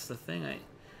ore. That's the thing.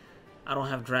 I don't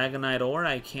have Dragonite ore.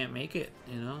 I can't make it.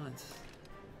 You know, it's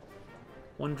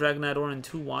 1 Dragonite ore and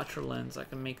 2 Watcher Lens. I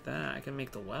can make that. I can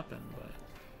make the weapon, but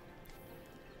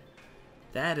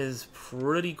that is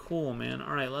pretty cool, man.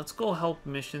 All right, let's go help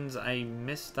missions. I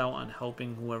missed out on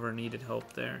helping whoever needed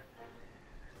help there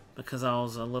because I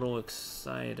was a little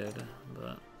excited,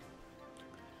 but.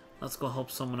 Let's go help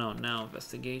someone out now.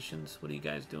 Investigations. What are you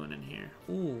guys doing in here?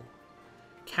 Ooh.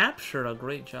 Captured a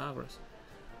great Jagras.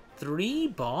 3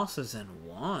 bosses in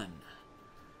 1.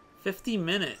 50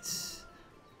 minutes.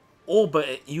 Oh,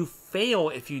 but you fail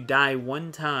if you die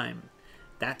 1 time.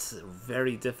 That's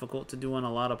very difficult to do on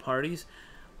a lot of parties.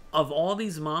 Of all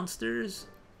these monsters,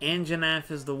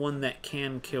 Anjanath is the one that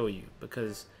can kill you.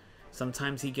 Because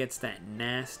sometimes he gets that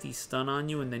nasty stun on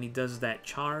you. And then he does that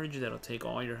charge that'll take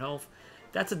all your health.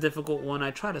 That's a difficult one.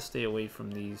 I try to stay away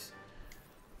from these.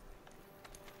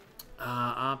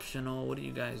 Optional. What are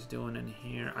you guys doing in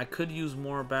here? I could use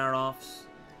more Baroffs.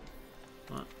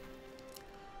 But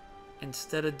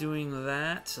instead of doing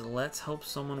that, let's help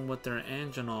someone with their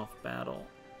Anjanath battle.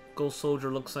 Ghost Soldier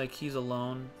looks like he's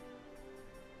alone.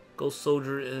 Ghost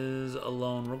Soldier is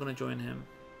alone. We're going to join him.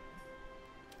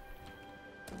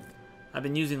 I've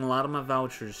been using a lot of my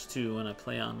vouchers too when I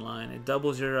play online. It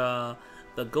doubles your...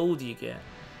 the gold you get.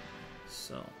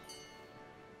 So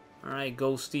Alright,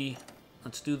 Ghosty.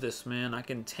 Let's do this, man. I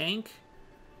can tank,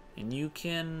 and you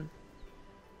can...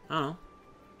 I don't know.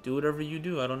 Do whatever you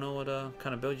do. I don't know what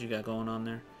kind of build you got going on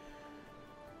there.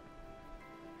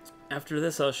 After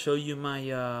this, I'll show you my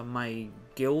my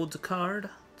guild card.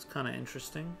 It's kind of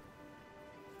interesting.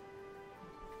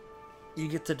 You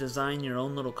get to design your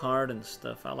own little card and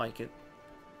stuff. I like it.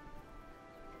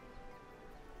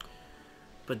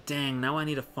 But dang, now I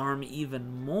need to farm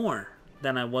even more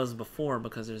than I was before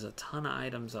because there's a ton of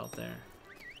items out there.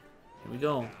 Here we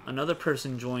go. Another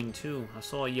person joined too. I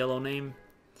saw a yellow name.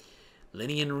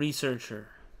 Linean Researcher.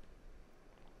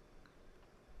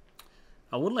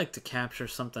 I would like to capture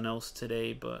something else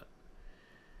today, but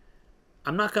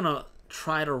I'm not going to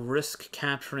try to risk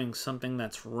capturing something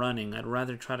that's running. I'd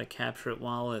rather try to capture it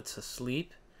while it's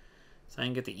asleep so I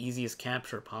can get the easiest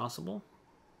capture possible.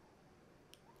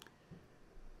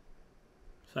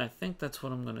 So I think that's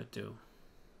what I'm going to do.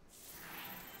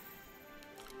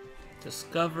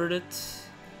 Discovered it.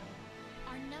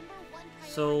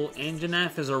 So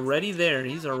Anjanaf is already there.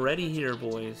 He's already here,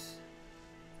 boys.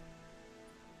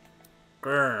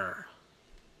 Grr.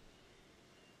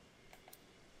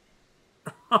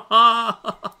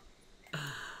 I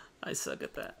suck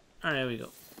at that. Alright, here we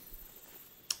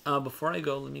go. Before I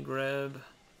go, let me grab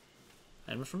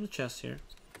items from the chest here.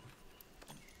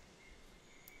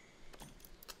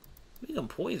 We can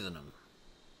poison him.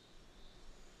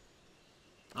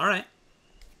 Alright.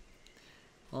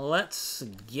 Let's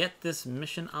get this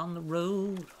mission on the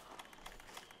road.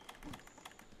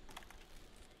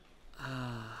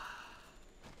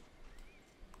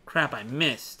 Crap, I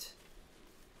missed.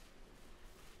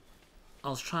 I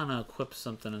was trying to equip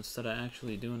something instead of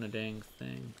actually doing a dang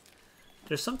thing.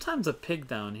 There's sometimes a pig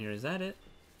down here. Is that it?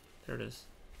 There it is.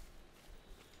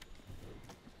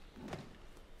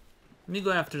 Let me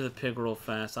go after the pig real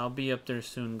fast. I'll be up there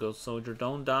soon, Ghost Soldier.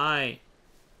 Don't die.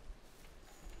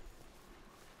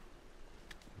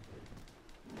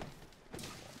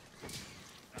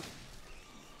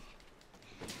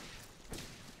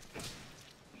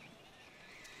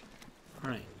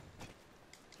 Alright.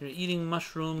 You're eating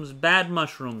mushrooms. Bad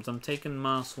mushrooms. I'm taking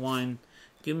moss wine.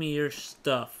 Give me your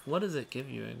stuff. What does it give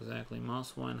you exactly?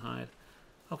 Moss wine hide.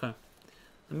 Okay.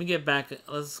 Let me get back.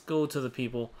 Let's go to the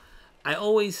people. I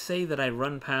always say that I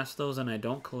run past those and I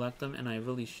don't collect them, and I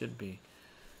really should be.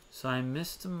 So I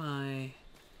missed my...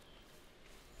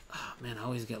 Oh, man, I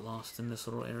always get lost in this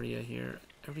little area here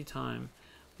every time.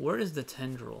 Where is the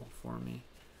tendril for me?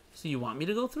 So you want me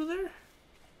to go through there?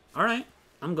 Alright,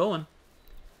 I'm going.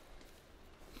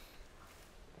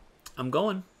 I'm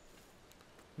going.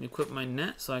 Let me equip my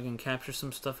net so I can capture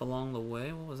some stuff along the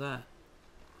way. What was that?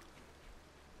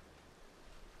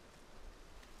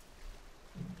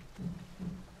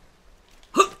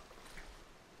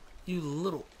 You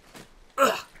little...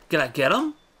 Ugh. Did I get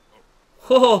him?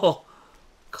 Whoa!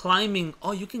 Climbing...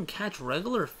 Oh, you can catch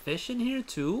regular fish in here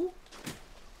too?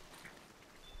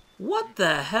 What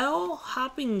the hell?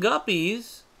 Hopping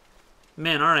guppies?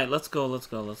 Man, alright, let's go, let's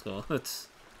go, let's go. Let's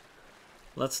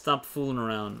stop fooling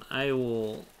around. I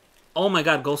will... Oh my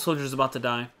god, Ghost Soldier's about to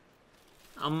die.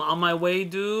 I'm on my way,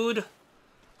 dude.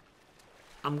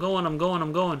 I'm going, I'm going,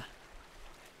 I'm going.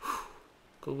 Whew.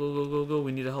 Go, go, go, go, go.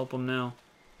 We need to help him now.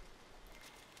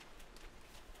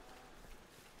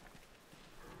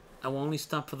 I will only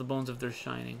stop for the bones if they're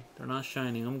shining. They're not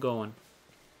shining. I'm going.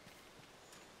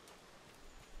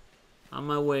 On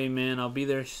my way, man. I'll be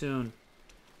there soon.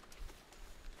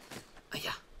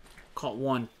 Yeah. Caught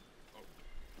one.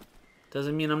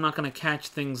 Doesn't mean I'm not going to catch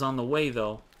things on the way,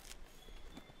 though.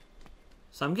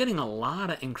 So I'm getting a lot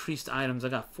of increased items. I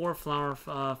got 4 flower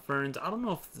ferns. I don't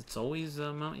know if it's always the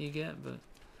amount you get, but...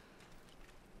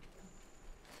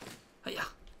 Yeah.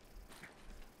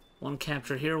 One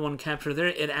capture here, one capture there.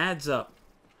 It adds up.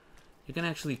 You can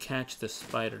actually catch this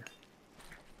spider.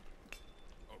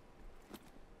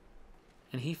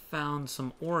 And he found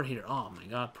some ore here. Oh my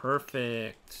god,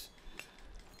 perfect.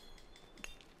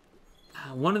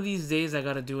 One of these days I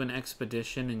gotta do an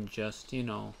expedition and just, you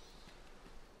know,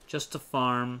 just to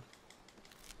farm.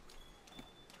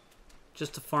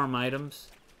 Just to farm items.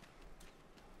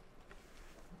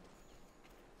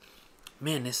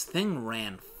 Man, this thing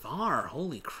ran far.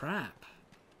 Holy crap.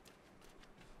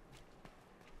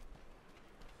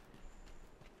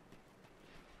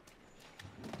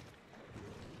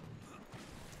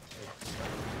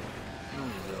 There we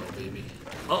go, baby.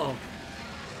 Uh-oh.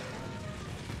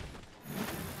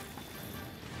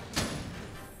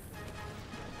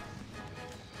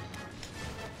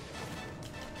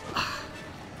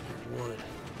 You would.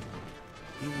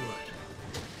 You would.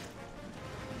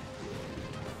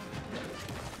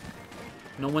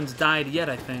 No one's died yet,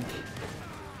 I think.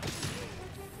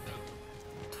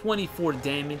 24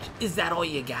 damage. Is that all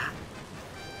you got?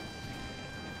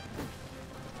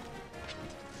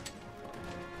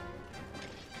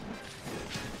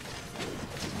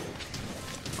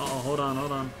 Uh-oh, hold on,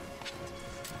 hold on.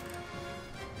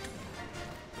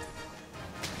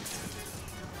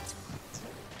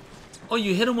 Oh,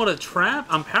 you hit him with a trap?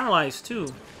 I'm paralyzed, too.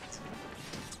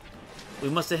 We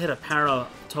must have hit a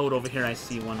para-toad over here. I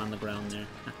see one on the ground there.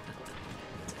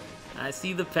 I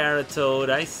see the para-toad.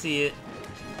 I see it.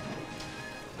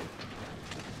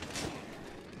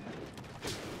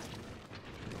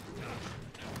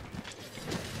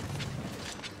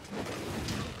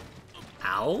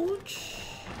 Ouch.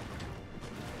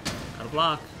 Gotta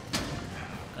block.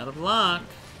 Gotta block.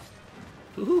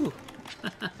 Ooh.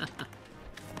 Let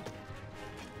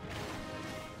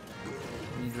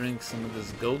me drink some of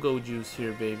this go-go juice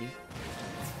here, baby.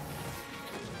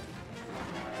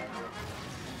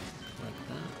 Like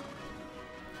that.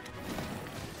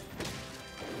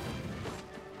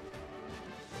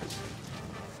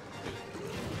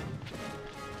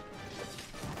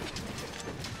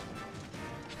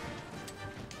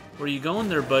 Where you going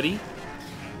there, buddy?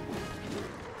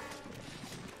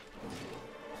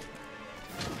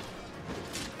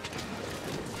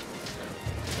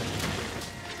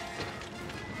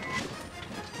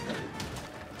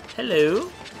 Hello.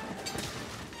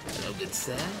 Hello, good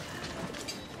set.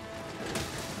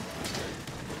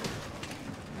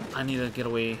 I need to get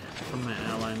away from my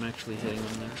ally. I'm actually hitting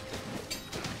him there.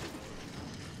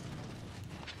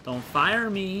 Don't fire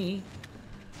me.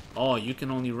 Oh, you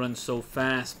can only run so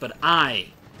fast, but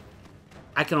I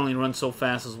can only run so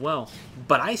fast as well.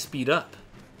 But I speed up.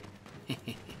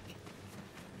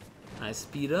 I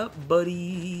speed up,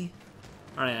 buddy.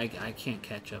 Alright, I can't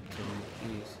catch up to him.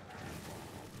 Jeez.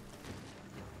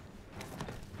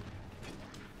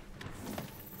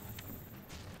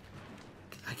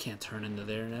 I can't turn into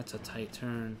there. That's a tight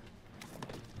turn.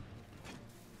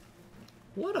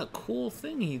 What a cool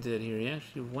thing he did here. He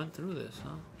actually went through this,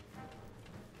 huh?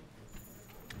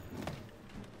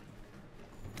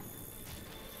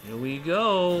 Here we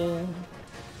go.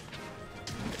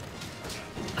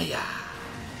 Oh, yeah.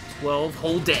 12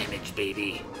 whole damage,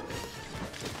 baby.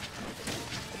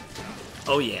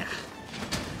 Oh, yeah.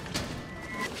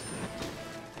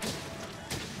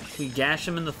 If we gash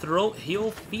him in the throat,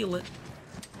 he'll feel it.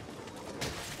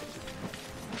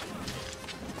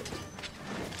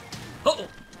 Uh-oh.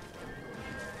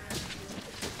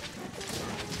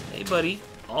 Hey, buddy.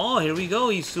 Oh, here we go.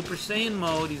 He's Super Saiyan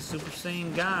mode. He's Super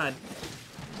Saiyan God.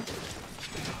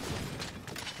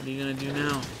 What are you gonna do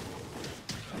now?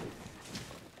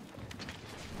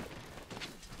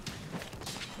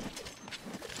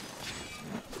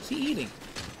 What's he eating?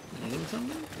 Eating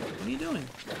something? What are you doing?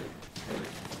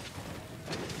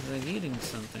 He's like eating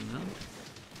something, huh?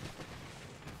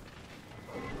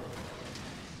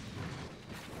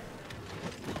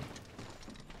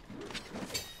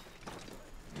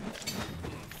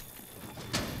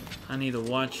 I need to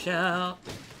watch out.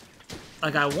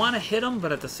 Like, I want to hit him,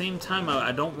 but at the same time,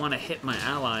 I don't want to hit my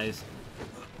allies.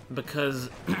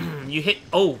 Because you hit...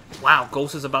 Oh, wow.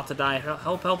 Ghost is about to die.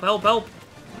 Help, help, help, help.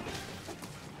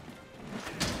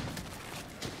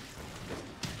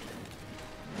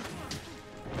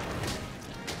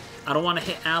 I don't want to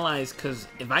hit allies, because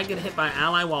if I get hit by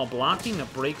ally while blocking,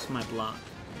 it breaks my block.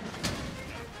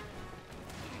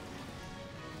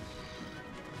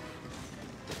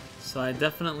 So I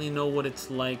definitely know what it's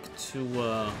like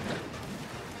to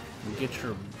get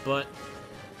your butt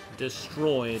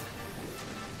destroyed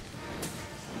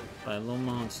by a little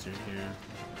monster here.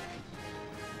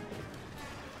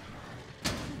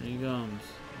 There he comes.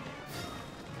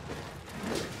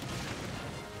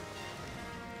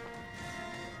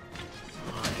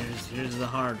 Oh, here's the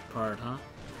hard part, huh?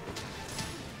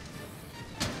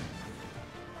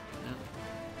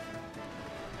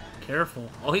 Careful.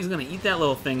 Oh, he's gonna eat that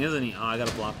little thing, isn't he? Oh, I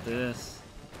gotta block this.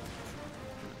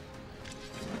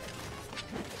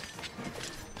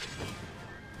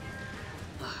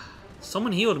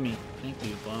 Someone healed me. Thank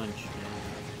you a bunch.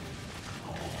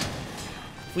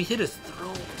 If we hit his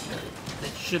throat,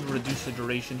 that should reduce the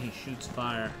duration he shoots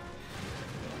fire.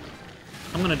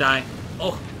 I'm gonna die.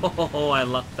 Oh, I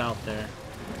lucked out there.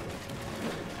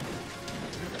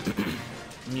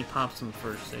 Let me pop some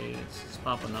first aid. Let's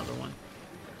pop another one.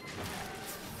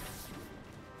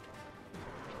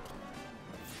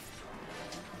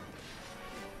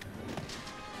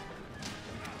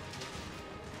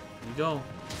 Here we go.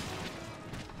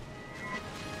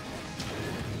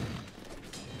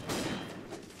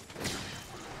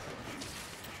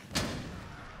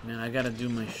 Man, I gotta do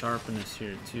my sharpness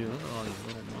here too. Look at all these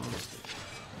little monsters.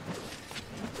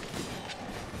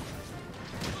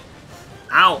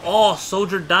 Ow! Oh,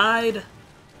 soldier died.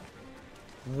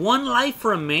 1 life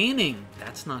remaining.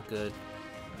 That's not good.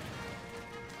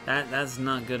 That's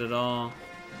not good at all.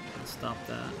 Let's stop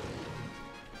that.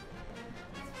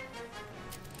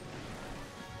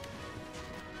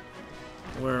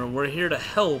 We're here to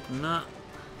help, not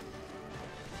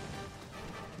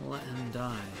let him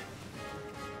die.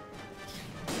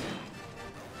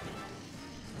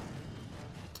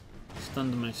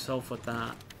 Stunned myself with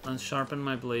that. Unsharpen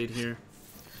my blade here.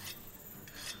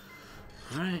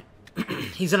 Alright.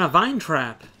 He's in a vine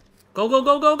trap. Go, go,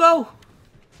 go, go, go!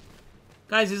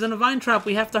 Guys, he's in a vine trap.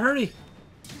 We have to hurry.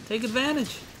 Take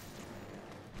advantage.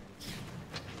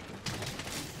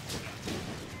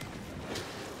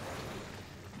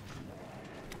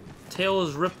 Tail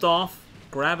is ripped off.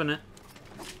 Grabbing it.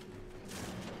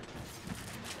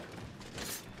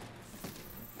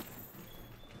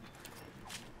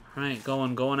 Alright,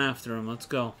 going after him. Let's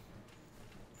go.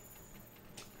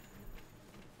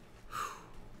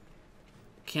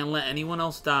 Can't let anyone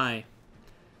else die.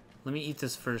 Let me eat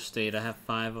this first aid. I have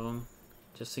 5 of them.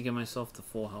 Just to get myself to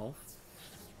full health.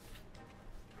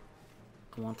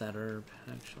 I want that herb,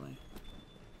 actually.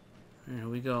 Here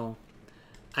we go.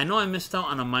 I know I missed out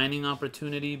on a mining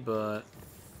opportunity, but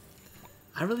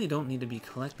I really don't need to be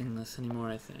collecting this anymore,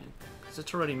 I think. Because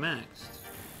it's already maxed.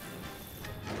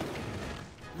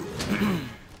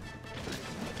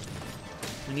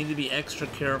 I need to be extra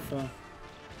careful.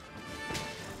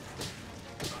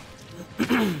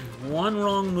 One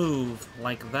wrong move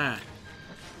like that,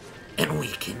 and we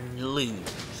can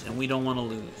lose. And we don't want to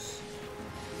lose.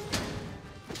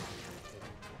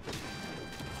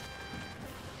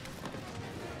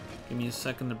 Give me a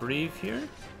second to breathe here.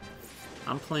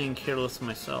 I'm playing careless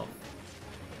myself.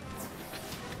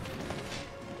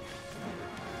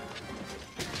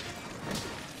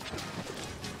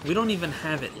 We don't even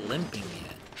have it limping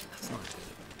yet. That's not good.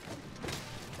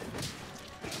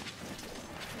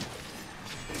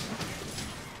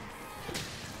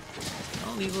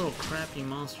 All these little crappy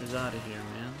monsters out of here,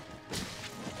 man.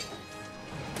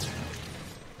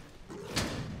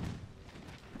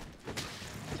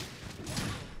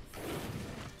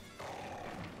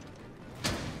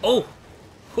 Oh!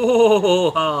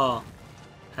 Oh!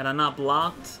 Had I not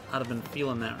blocked, I'd have been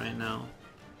feeling that right now.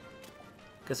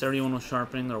 Guess everyone was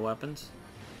sharpening their weapons.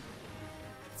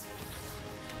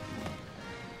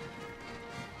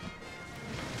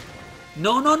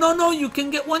 No, no, no, no! You can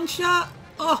get 1 shot!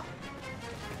 Oh!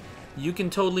 You can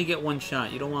totally get 1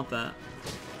 shot. You don't want that.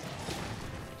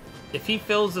 If he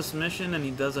fails this mission and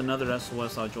he does another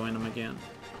SOS, I'll join him again.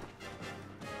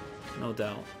 No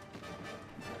doubt.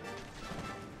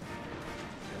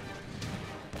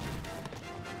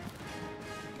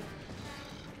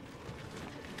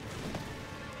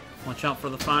 Watch out for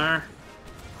the fire.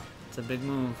 It's a big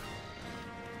move.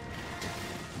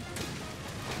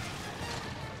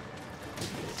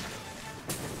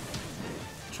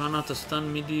 Try not to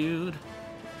stun me, dude.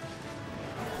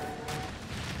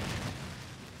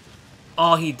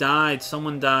 Oh, he died.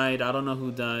 Someone died. I don't know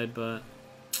who died, but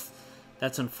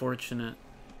that's unfortunate.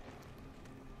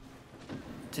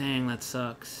 Dang, that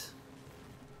sucks.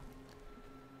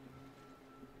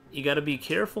 You gotta be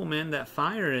careful, man. That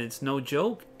fire, it's no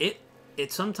joke.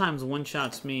 It sometimes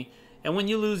one-shots me. And when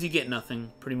you lose, you get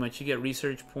nothing, pretty much. You get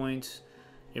research points.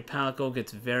 Your palico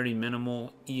gets very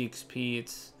minimal EXP.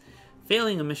 It's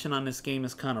failing a mission on this game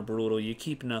is kind of brutal. You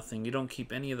keep nothing. You don't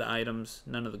keep any of the items,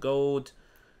 none of the gold,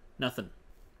 nothing.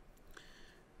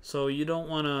 So you don't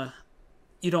wanna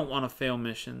fail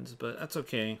missions, but that's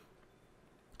okay.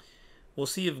 We'll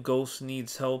see if Ghost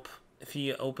needs help. If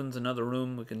he opens another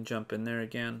room, we can jump in there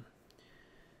again.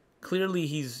 Clearly,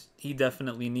 he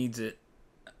definitely needs it.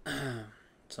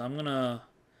 So I'm gonna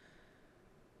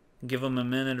give him a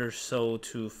minute or so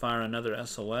to fire another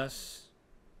SOS.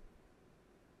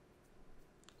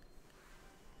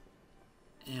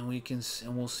 And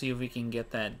we'll see if we can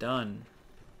get that done.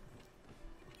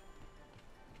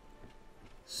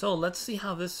 So let's see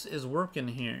how this is working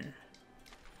here.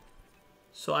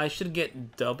 So I should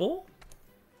get double?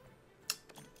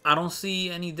 I don't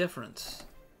see any difference.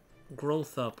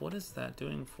 Growth up. What is that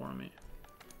doing for me?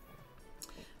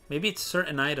 Maybe it's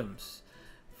certain items.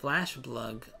 Flash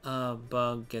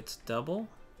bug gets double.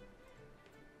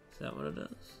 Is that what it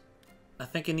is? I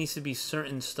think it needs to be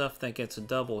certain stuff that gets a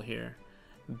double here.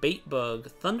 Bait bug.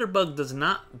 Thunder bug does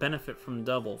not benefit from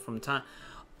double from time.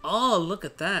 Oh, look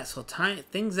at that. So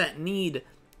things that need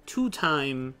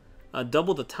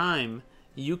double the time,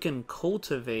 you can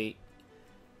cultivate.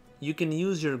 You can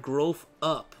use your growth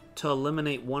up to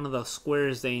eliminate one of the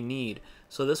squares they need.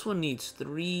 So this one needs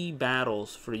 3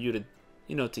 battles for you to,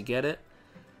 you know, to get it.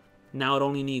 Now it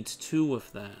only needs 2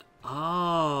 of that.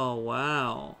 Oh,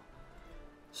 wow.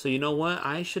 So you know what?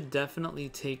 I should definitely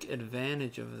take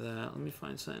advantage of that. Let me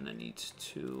find something that needs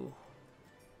 2.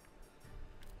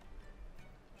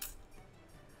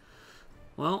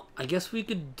 Well, I guess we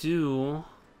could do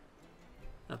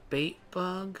a bait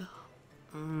bug.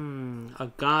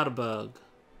 A god bug.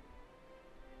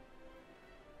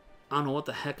 I don't know what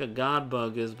the heck a god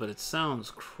bug is, but it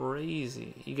sounds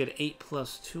crazy. You get 8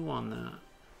 plus 2 on that.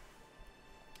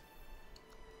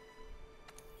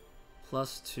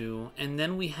 Plus 2. And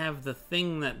then we have the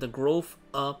thing that the growth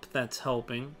up that's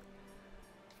helping.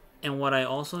 And what I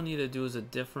also need to do is a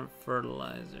different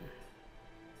fertilizer.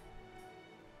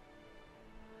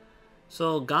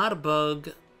 So god bug,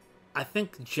 I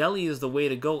think jelly is the way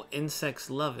to go. Insects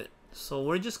love it. So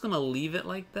we're just gonna leave it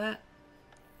like that.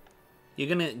 You're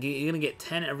gonna get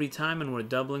 10 every time, and we're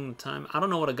doubling the time. I don't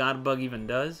know what a god bug even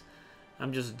does.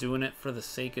 I'm just doing it for the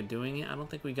sake of doing it. I don't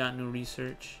think we got new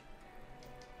research.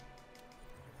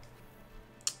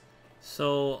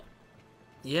 So,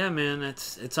 yeah, man,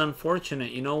 it's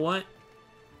unfortunate. You know what?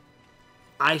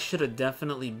 I should have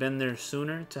definitely been there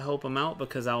sooner to help him out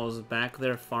because I was back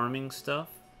there farming stuff.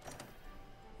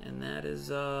 And that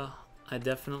is, I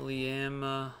definitely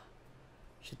am,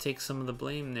 should take some of the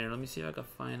blame there. Let me see if I can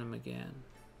find him again.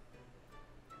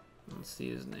 Let's see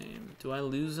his name. Do I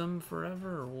lose him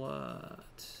forever or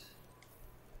what?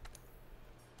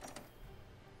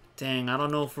 Dang, I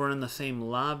don't know if we're in the same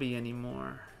lobby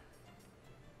anymore.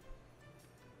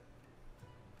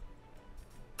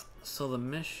 So the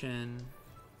mission...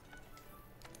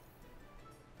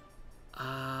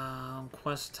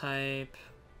 quest type...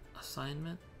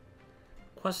 assignment?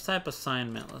 Quest type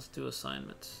assignment. Let's do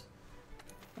assignments.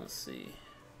 Let's see.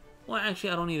 Well,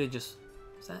 actually, I don't need to just...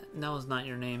 that was not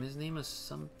your name. His name is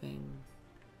something...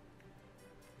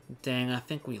 Dang, I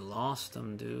think we lost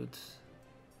him, dudes.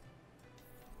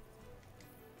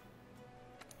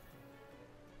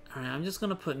 Alright, I'm just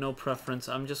gonna put no preference.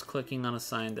 I'm just clicking on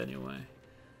assigned anyway.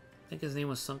 I think his name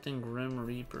was something Grim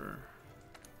Reaper.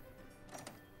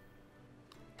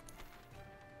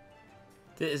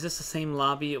 Is this the same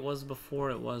lobby it was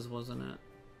before? It was, wasn't it?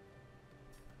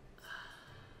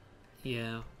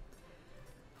 Yeah.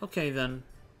 Okay, then.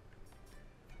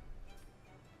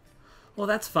 Well,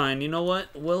 that's fine. You know what?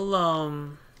 We'll,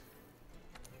 I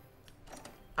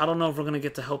don't know if we're gonna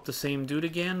get to help the same dude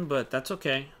again, but that's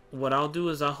okay. What I'll do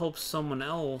is I'll help someone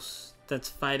else that's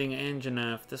fighting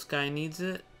Anjanath. This guy needs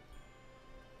it.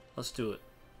 Let's do it.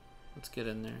 Let's get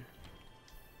in there.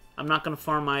 I'm not gonna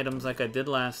farm items like I did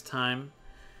last time.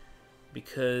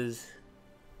 Because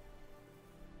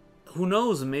who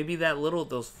knows, maybe that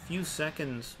those few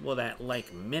seconds, well, that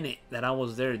like minute that I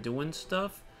was there doing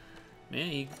stuff,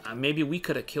 man, maybe we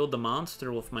could have killed the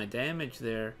monster with my damage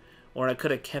there, or I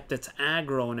could have kept its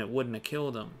aggro and it wouldn't have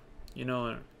killed him. You know,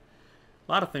 a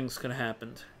lot of things could have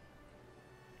happened.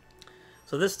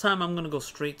 So this time I'm going to go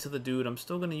straight to the dude. I'm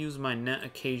still going to use my net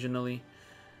occasionally.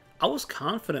 I was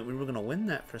confident we were going to win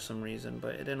that for some reason,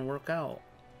 but it didn't work out.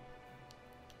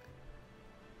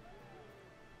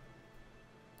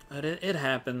 But it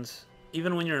happens.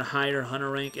 Even when you're in higher hunter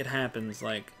rank, it happens.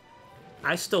 Like,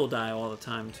 I still die all the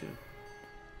time, too.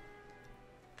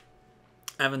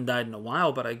 I haven't died in a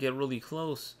while, but I get really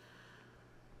close.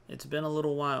 It's been a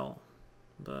little while.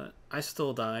 But I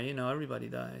still die. You know, everybody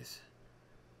dies.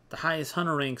 The highest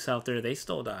hunter ranks out there, they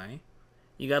still die.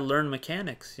 You gotta learn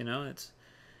mechanics, you know.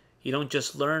 You don't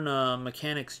just learn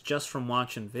mechanics just from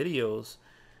watching videos.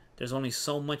 There's only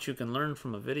so much you can learn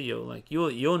from a video. Like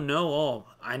you'll know, oh,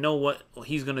 I know what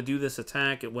he's gonna do this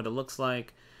attack, what it looks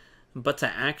like, but to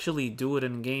actually do it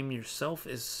in game yourself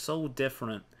is so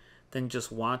different than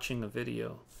just watching a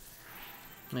video.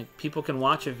 Like people can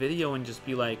watch a video and just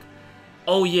be like,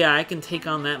 oh yeah, I can take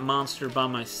on that monster by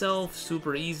myself,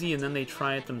 super easy, and then they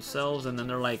try it themselves, and then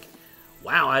they're like,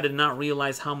 wow, I did not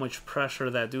realize how much pressure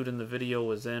that dude in the video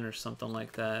was in, or something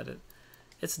like that.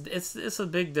 It's a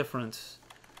big difference.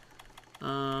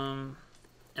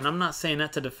 And I'm not saying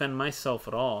that to defend myself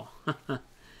at all.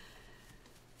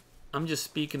 I'm just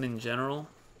speaking in general.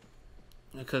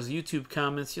 Because YouTube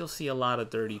comments, you'll see a lot of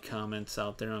dirty comments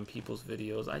out there on people's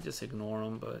videos. I just ignore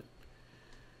them, but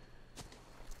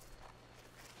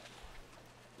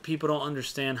people don't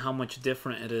understand how much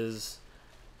different it is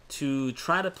to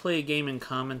try to play a game and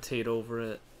commentate over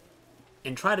it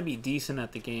and try to be decent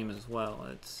at the game as well.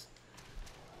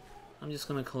 I'm just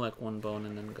going to collect one bone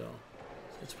and then go.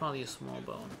 It's probably a small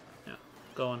bone. Yeah,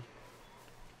 going.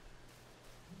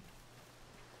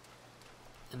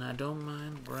 And I don't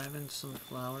mind grabbing some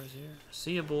flowers here.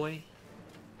 See ya, boy.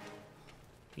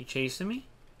 You chasing me?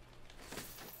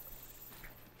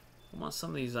 I want some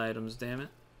of these items, damn it.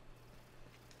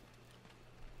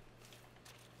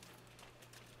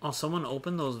 Oh, someone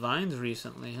opened those vines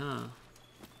recently, huh?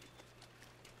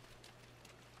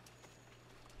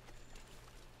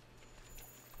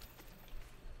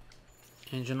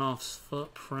 Anjanoff's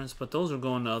footprints, but those are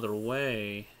going the other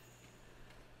way.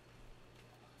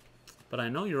 But I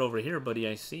know you're over here, buddy.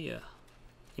 I see ya.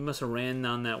 He must have ran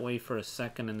down that way for a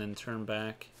second and then turned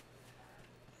back.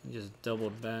 He just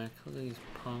doubled back. Look at these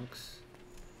punks.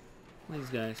 Look at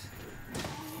these guys.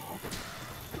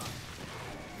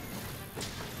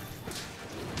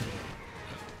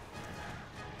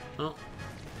 Oh.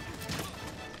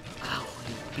 Ow,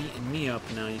 he's beating me up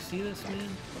now. You see this, man?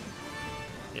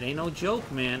 It ain't no joke,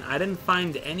 man. I didn't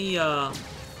find any, I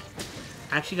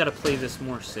actually gotta play this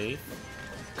more safe.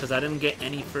 Because I didn't get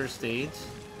any first aids.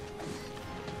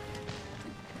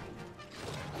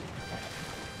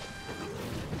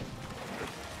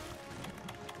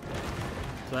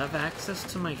 Do I have access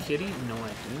to my kitty? No,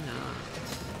 I do not.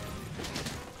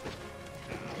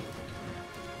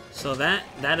 So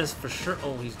that is for sure.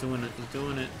 Oh, he's doing it. He's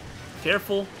doing it.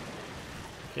 Careful.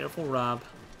 Careful, Rob.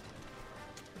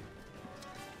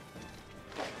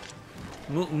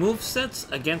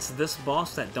 Movesets against this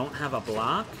boss that don't have a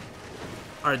block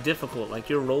are difficult. Like,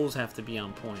 your rolls have to be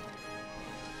on point.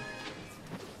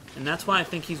 And that's why I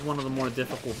think he's one of the more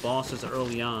difficult bosses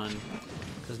early on.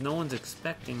 Because no one's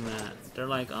expecting that. They're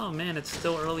like, oh man, it's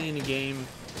still early in the game.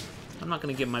 I'm not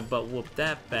going to get my butt whooped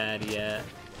that bad yet.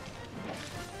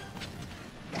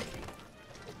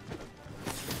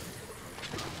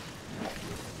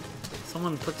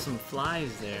 Someone put some flies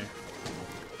there.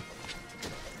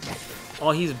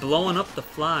 Oh, he's blowing up the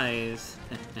flies.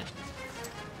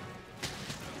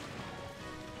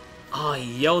 Oh,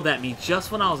 he yelled at me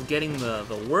just when I was getting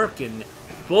the work in.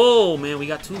 Whoa, man, we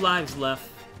got 2 lives left.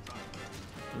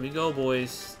 Here we go,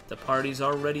 boys. The party's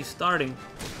already starting.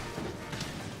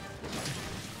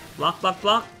 Block, block,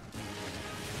 block.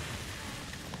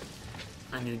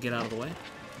 I need to get out of the way.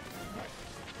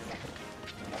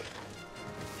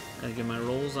 Gotta get my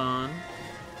rolls on.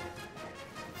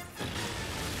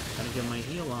 Gotta get my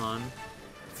heal on.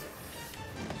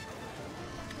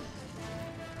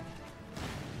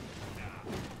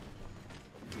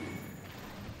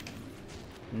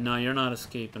 No, you're not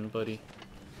escaping, buddy.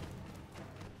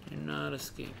 You're not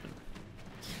escaping.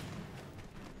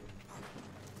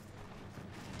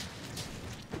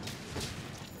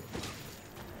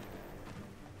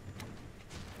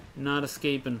 Not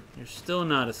escaping. You're still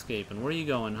not escaping. Where are you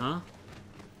going, huh?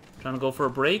 Trying to go for a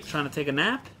break? Trying to take a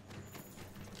nap?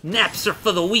 Naps are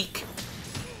for the weak!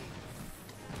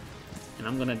 And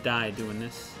I'm gonna die doing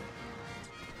this.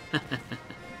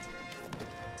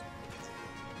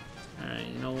 Alright,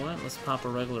 you know what? Let's pop a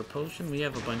regular potion. We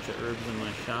have a bunch of herbs in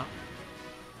my shop.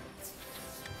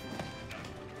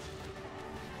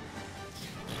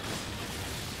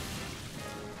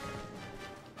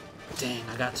 Dang,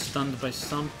 I got stunned by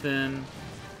something.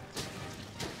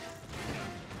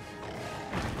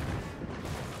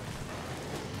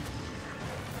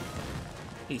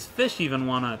 These fish even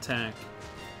want to attack.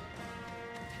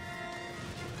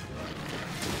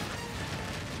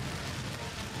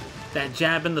 That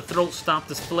jab in the throat stopped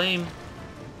this flame.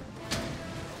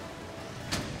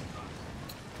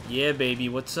 Yeah, baby,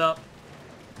 what's up?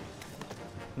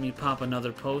 Let me pop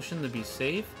another potion to be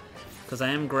safe. Because I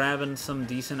am grabbing some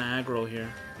decent aggro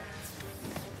here.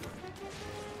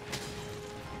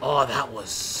 Oh, that was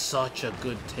such a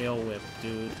good tail whip,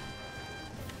 dude.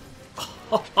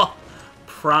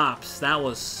 Props. That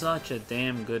was such a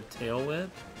damn good tail whip.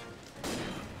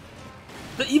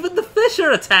 Even the fish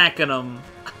are attacking him.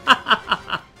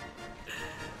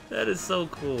 That is so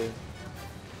cool.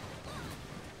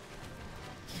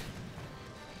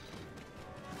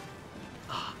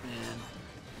 Oh, man.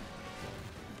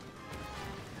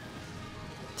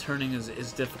 Turning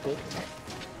is difficult.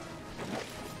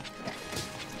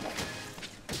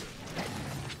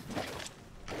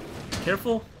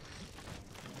 Careful.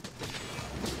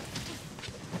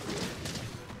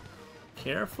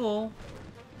 Careful.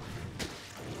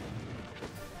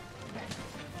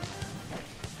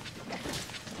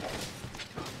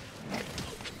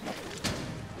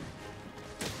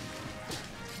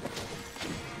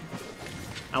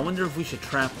 I wonder if we should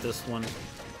trap this one.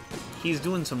 He's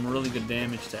doing some really good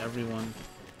damage to everyone.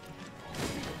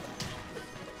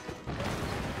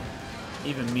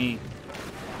 Even me.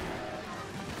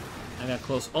 I got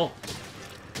close. Oh!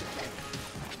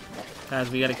 Guys,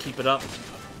 we gotta keep it up.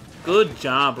 Good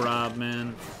job, Rob,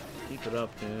 man. Keep it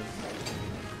up, dude.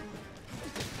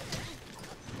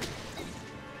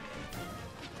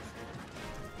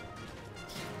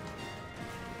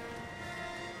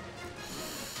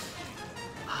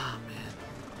 Ah, man.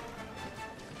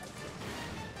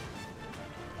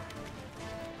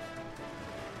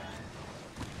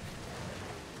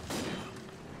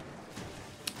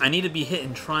 I need to be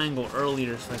hitting triangle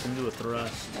earlier so I can do a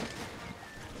thrust.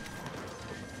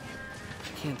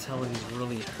 I can't tell if he's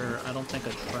really hurt. I don't think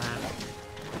a trap.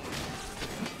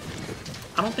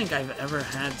 I don't think I've ever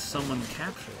had someone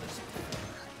capture this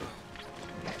before.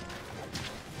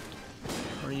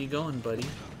 Where are you going, buddy?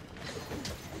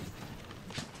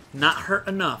 Not hurt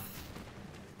enough.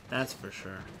 That's for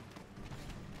sure.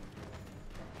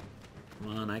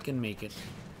 Come on, I can make it.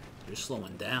 You're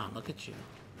slowing down. Look at you.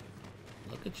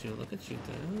 Look at you. Look at you,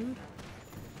 dude.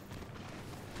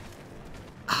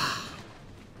 Ah,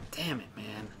 damn it,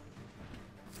 man.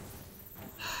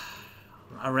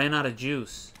 I ran out of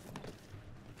juice.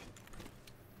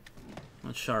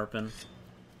 Let's sharpen.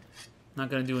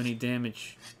 Not gonna do any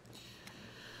damage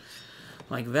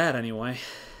like that anyway.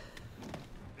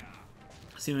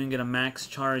 See if we can get a max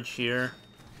charge here.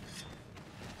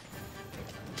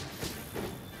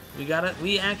 We got it.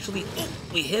 We actually,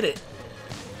 we hit it.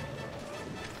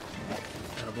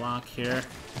 Got a block here.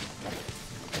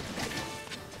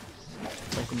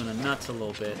 Poke him in the nuts a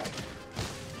little bit.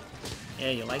 Yeah,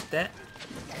 you like that?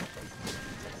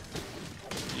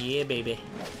 Yeah, baby.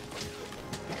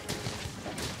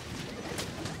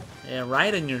 Yeah,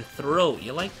 right in your throat.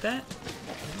 You like that?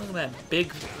 Look at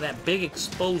that big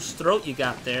exposed throat you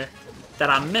got there that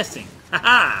I'm missing.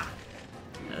 Haha! How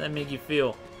does that make you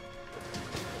feel?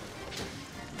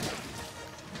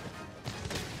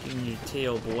 Give me your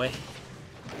tail, boy.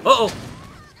 Uh-oh!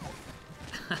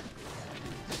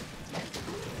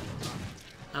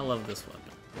 I love this weapon.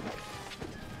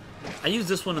 I use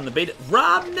this one in the beta.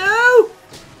 Rob, no!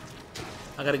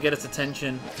 I gotta get its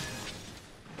attention.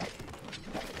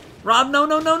 Rob, no,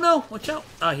 no, no, no! Watch out!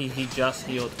 Ah, he just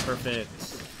healed. Perfect.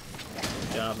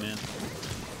 Good job, man.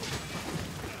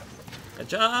 Good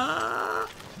job!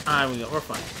 Alright, we go. We're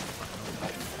fine.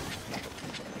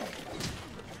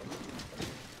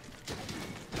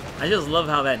 I just love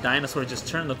how that dinosaur just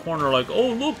turned the corner like, oh,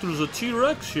 look, there's a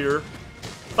T-Rex here.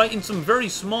 Fighting some very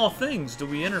small things. Do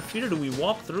we interfere? Do we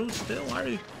walk through still? Why are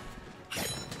you...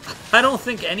 I don't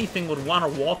think anything would want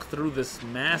to walk through this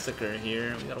massacre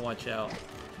here. We gotta watch out.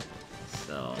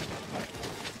 So...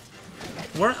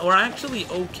 We're actually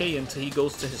okay until he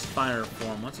goes to his fire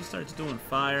form. Once he starts doing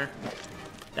fire,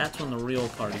 that's when the real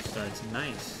party starts.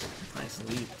 Nice. Nice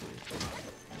lead, dude.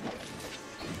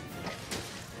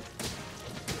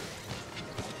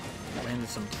 Landed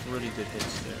some pretty good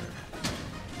hits there.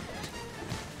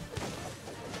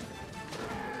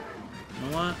 You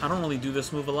know what? I don't really do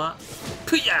this move a lot.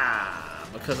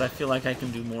 Pooyah! Because I feel like I can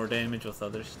do more damage with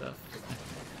other stuff.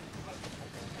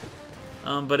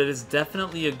 But it is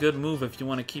definitely a good move if you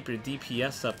want to keep your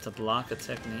DPS up to block a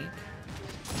technique.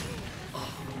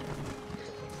 Oh,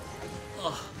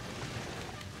 oh.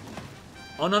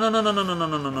 Oh no no no no no no no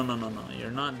no no no no no no!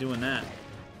 You're not doing that.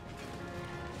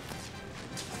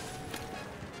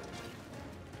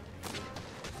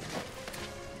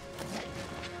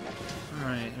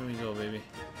 Alright, here we go, baby.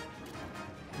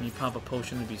 Can you pop a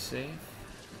potion to be safe?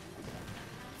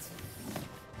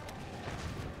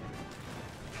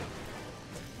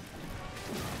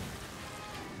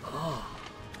 Oh.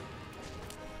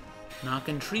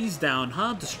 Knocking trees down,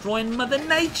 huh? Destroying Mother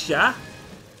Nature!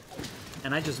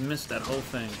 And I just missed that whole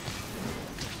thing.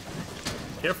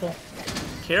 Careful.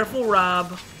 Careful,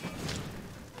 Rob.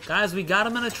 Guys, we got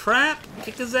him in a trap.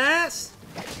 Kick his ass.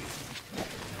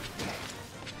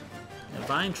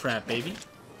 Vine trap, baby.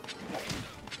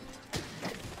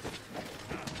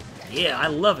 Yeah, I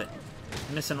love it.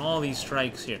 Missing all these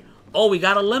strikes here. Oh, we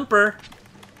got a limper.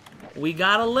 We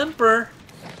got a limper.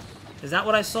 Is that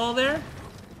what I saw there?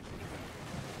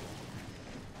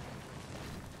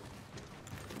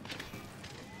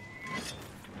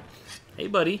 Hey,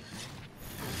 buddy.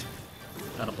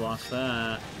 Gotta block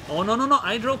that. Oh, no, no, no.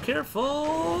 Hydro,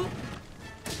 careful.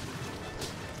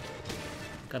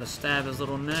 Gotta stab his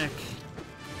little neck.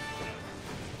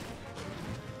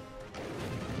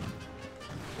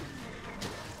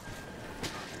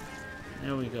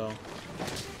 There we go.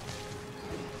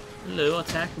 Hello,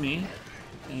 attack me.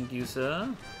 Thank you,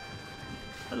 sir.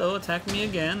 Hello, attack me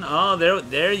again. Oh,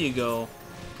 there you go.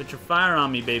 Put your fire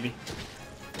on me, baby.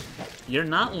 You're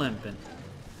not limping.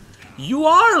 You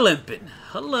are limping.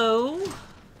 Hello.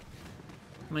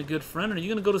 My good friend, are you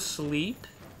gonna go to sleep?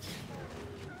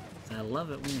 I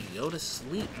love it when you go to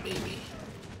sleep, baby.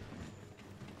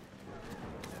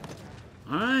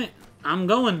 Alright, I'm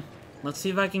going. Let's see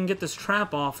if I can get this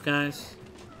trap off, guys.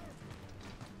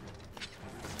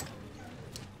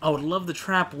 I would love to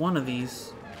trap one of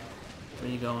these. Where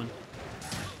are you going?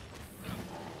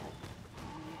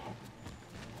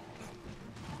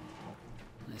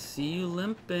 I see you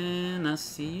limping. I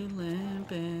see you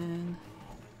limping.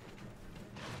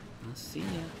 I see ya.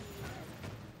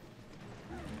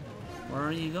 Where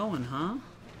are you going, huh?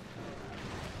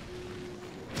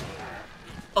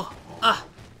 Oh, ah!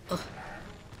 Ugh.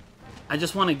 I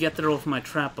just want to get there with my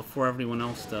trap before everyone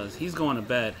else does. He's going to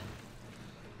bed.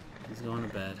 He's going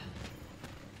to bed.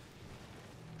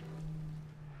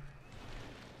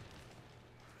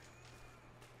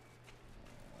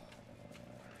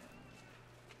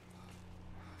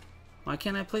 Why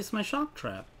can't I place my shock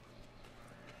trap?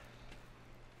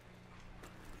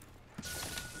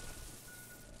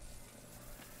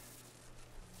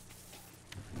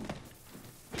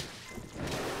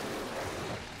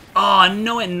 Oh,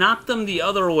 no, it knocked them the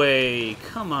other way.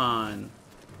 Come on.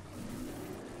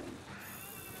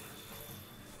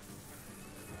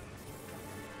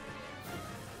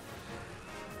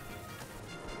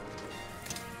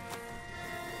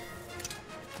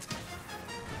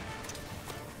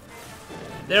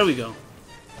 There we go.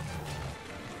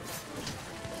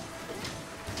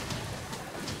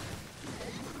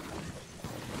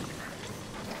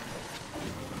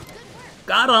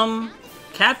 Got him!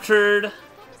 Captured!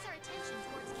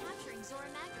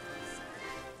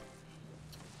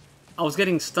 I was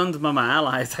getting stunned by my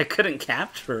allies. I couldn't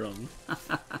capture them.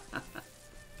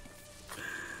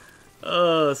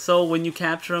 So when you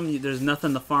capture them, there's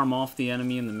nothing to farm off the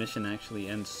enemy, and the mission actually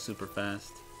ends super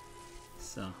fast.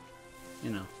 So, you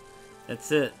know,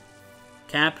 that's it.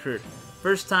 Captured.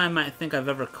 First time I think I've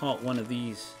ever caught one of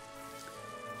these.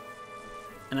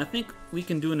 And I think we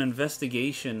can do an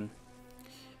investigation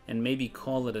and maybe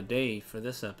call it a day for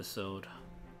this episode.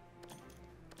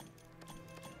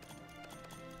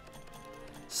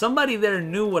 Somebody there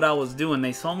knew what I was doing.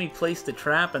 They saw me place the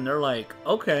trap and they're like,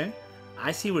 okay,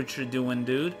 I see what you're doing,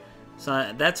 dude.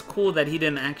 So that's cool that he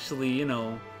didn't actually, you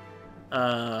know,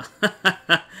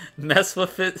 mess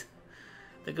with it.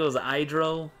 I think it was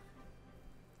Hydro.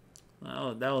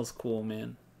 Oh, that was cool,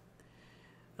 man.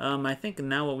 I think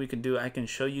now what we can do, I can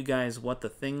show you guys what the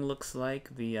thing looks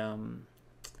like. The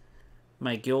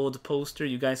my guild poster.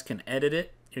 You guys can edit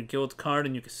it, your guild card,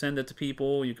 and you can send it to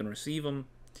people. You can receive them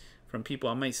from people.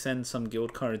 I might send some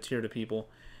guild cards here to people.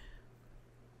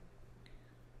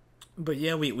 But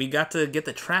yeah, we got to get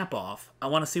the trap off. I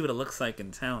want to see what it looks like in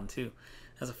town too.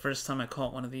 That's the first time I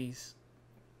caught one of these.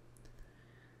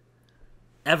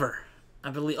 Ever. I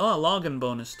believe. Oh, a login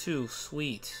bonus too.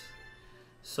 Sweet.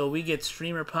 So we get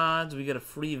streamer pods. We get a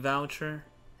free voucher.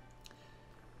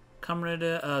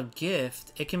 Comrade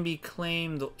gift. It can be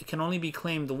claimed. It can only be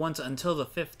claimed once until the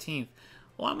 15th.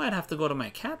 Well, I might have to go to my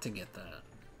cat to get that.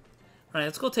 Alright,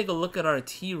 let's go take a look at our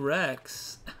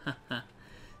T-Rex.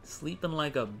 Sleeping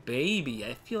like a baby.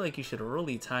 I feel like you should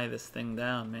really tie this thing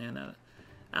down, man.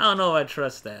 I don't know if I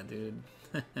trust that, dude.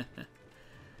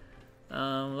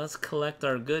 Let's collect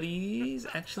our goodies.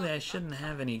 Actually, I shouldn't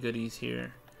have any goodies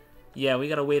here. Yeah, we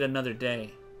gotta wait another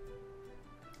day.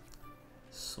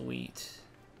 Sweet.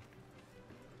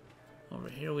 Over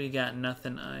here we got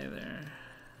nothing either.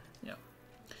 Yep.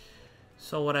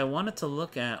 So what I wanted to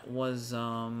look at was,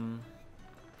 oh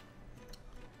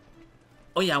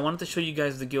yeah, I wanted to show you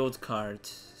guys the guild card.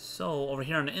 So over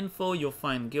here on the info, you'll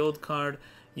find guild card.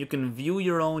 You can view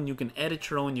your own, you can edit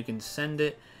your own, you can send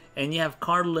it. And you have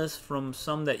card lists from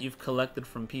some that you've collected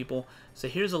from people. So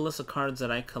here's a list of cards that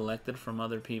I collected from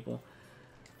other people.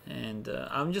 And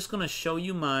I'm just going to show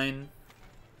you mine.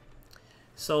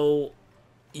 So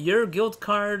your guild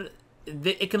card,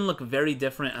 it can look very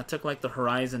different. I took like the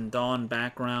Horizon Dawn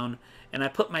background. And I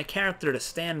put my character to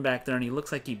stand back there. And he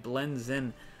looks like he blends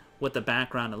in with the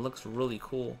background. It looks really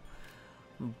cool.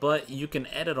 But you can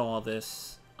edit all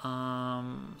this.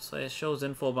 So it shows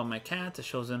info about my cat. It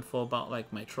shows info about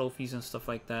like my trophies and stuff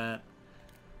like that.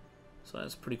 So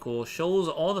that's pretty cool. Shows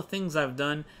all the things I've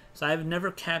done. So I've never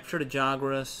captured a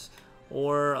Jagras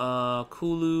or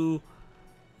Kulu.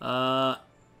 Oh,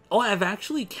 I've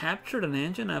actually captured an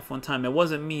Anjanath one time. It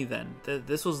wasn't me then.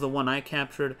 This was the one I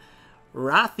captured.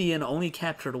 Rathian only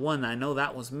captured one. I know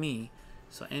that was me.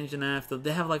 So Anjanath,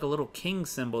 they have like a little king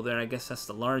symbol there. I guess that's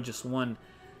the largest one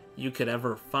you could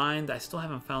ever find. I still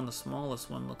haven't found the smallest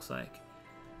one, looks like.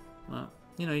 Well,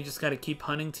 you know, you just got to keep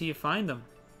hunting till you find them.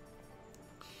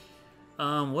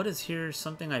 What is here?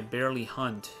 Something I barely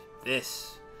hunt.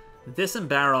 This and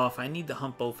Baroff. I need to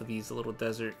hunt both of these, a little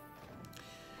desert.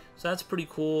 So that's pretty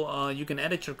cool. You can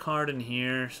edit your card in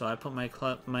here. So I put my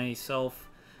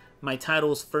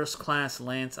title's First Class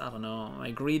Lance. I don't know.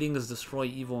 My greeting is Destroy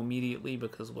Evil Immediately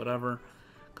because whatever.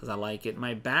 Because I like it.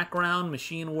 My background,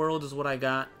 Machine World, is what I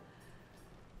got.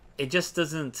 It just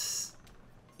doesn't...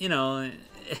 You know,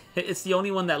 it's the only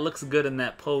one that looks good in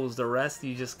that pose. The rest,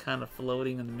 you just kind of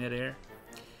floating in the midair.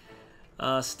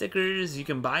 Stickers, you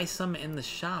can buy some in the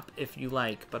shop if you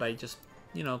like. But I just,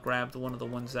 you know, grabbed one of the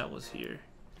ones that was here.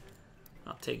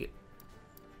 I'll take it.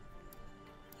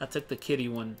 I took the kitty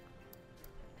one.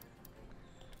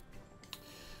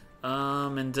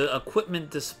 And the equipment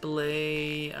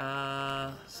display,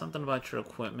 something about your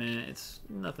equipment. It's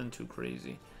nothing too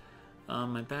crazy.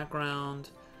 My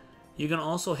background. You can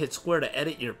also hit square to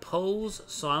edit your pose.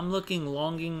 So I'm looking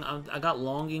longing. I got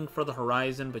longing for the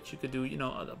horizon, but you could do, you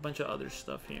know, a bunch of other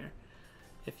stuff here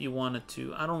if you wanted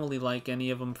to. I don't really like any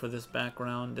of them for this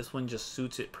background. This one just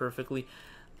suits it perfectly.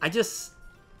 I just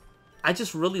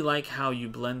really like how you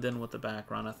blend in with the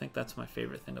background. I think that's my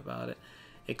favorite thing about it.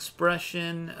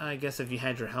 Expression, I guess if you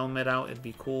had your helmet out, it'd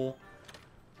be cool.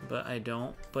 But I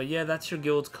don't. But yeah, that's your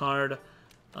guild's card.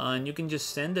 And you can just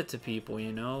send it to people,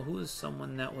 you know. Who is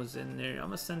someone that was in there? I'm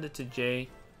going to send it to Jay.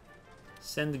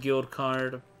 Send the guild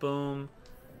card. Boom.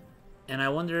 And I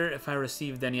wonder if I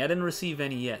received any. I didn't receive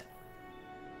any yet.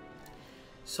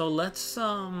 So let's,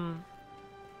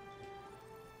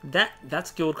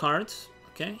 that's guild cards.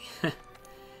 Okay.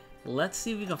 Let's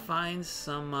see if we can find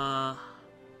some, a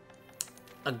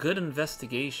good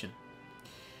investigation.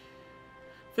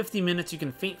 50 minutes, you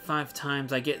can faint 5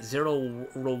 times. I get 0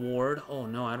 reward. Oh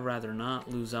no, I'd rather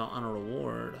not lose out on a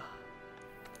reward.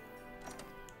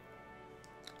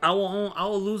 I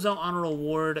will lose out on a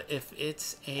reward if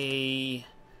it's a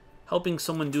helping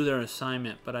someone do their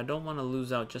assignment, but I don't want to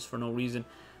lose out just for no reason.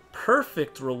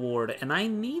 Perfect reward, and I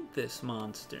need this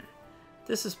monster.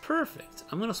 This is perfect.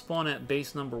 I'm gonna spawn at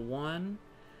base number 1.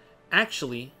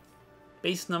 Actually,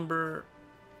 base number,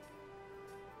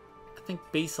 I think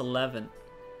base 11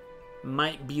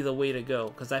 might be the way to go,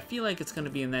 because I feel like it's going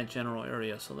to be in that general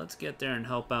area. So let's get there and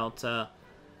help out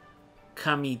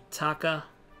Kamitaka.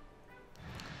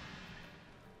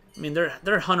 I mean,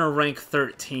 they're hunter rank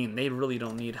 13. They really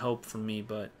don't need help from me,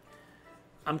 but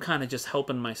I'm kind of just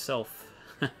helping myself.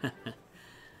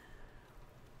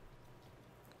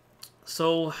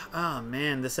 So,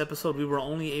 man, this episode we were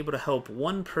only able to help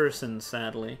one person,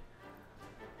 sadly.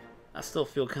 I still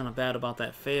feel kind of bad about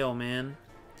that fail, man.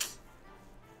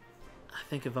 I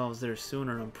think if I was there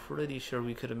sooner, I'm pretty sure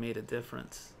we could have made a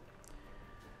difference.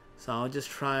 So I'll just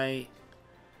try,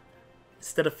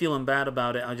 instead of feeling bad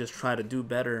about it, I'll just try to do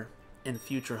better in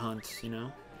future hunts, you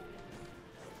know?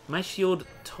 My shield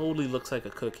totally looks like a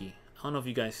cookie. I don't know if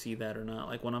you guys see that or not.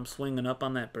 Like when I'm swinging up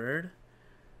on that bird,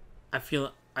 I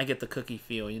get the cookie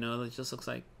feel, you know? It just looks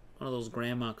like one of those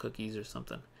grandma cookies or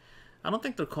something. I don't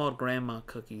think they're called grandma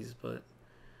cookies, but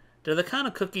they're the kind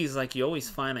of cookies like you always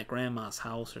find at grandma's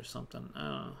house or something. I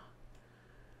don't know.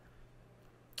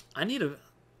 I need to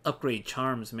upgrade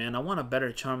charms, man. I want a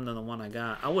better charm than the one I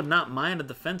got. I would not mind a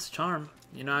defense charm.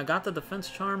 You know, I got the defense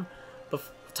charm. But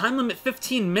time limit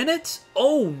 15 minutes?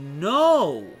 Oh,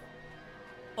 no.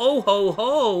 Oh, ho,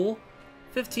 ho.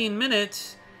 15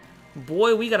 minutes.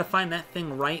 Boy, we got to find that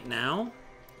thing right now.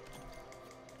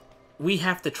 We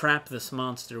have to trap this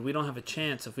monster. We don't have a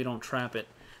chance if we don't trap it.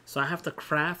 So I have to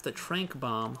craft a trank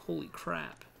bomb. Holy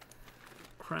crap.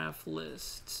 Craft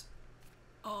lists.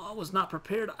 Oh, I was not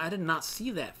prepared. I did not see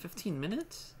that. 15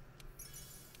 minutes?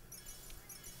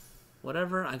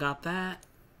 Whatever, I got that.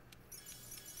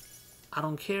 I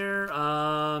don't care.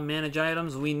 Manage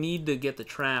items. We need to get the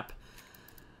trap.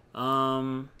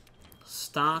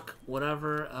 Stock,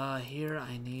 whatever. Here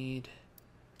I need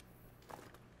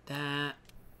that.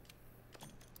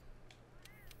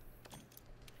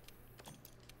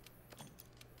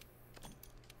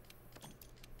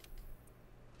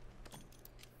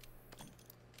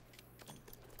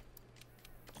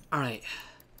 All right.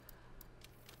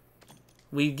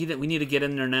 We need to get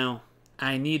in there now.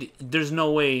 There's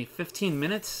no way. 15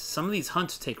 minutes? Some of these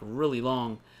hunts take really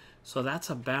long. So that's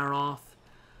a Baroth.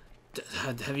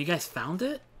 Have you guys found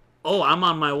it? Oh, I'm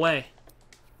on my way.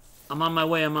 I'm on my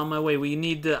way. We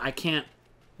need to... I can't...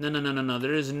 No.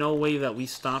 There is no way that we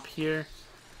stop here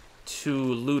to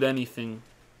loot anything.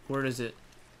 Where is it?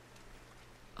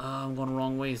 I'm going the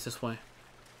wrong way. It's this way.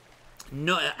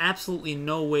 No, absolutely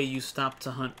no way you stop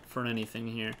to hunt for anything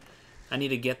here. I need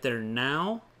to get there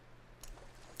now.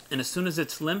 And as soon as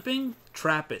it's limping,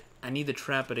 trap it. I need to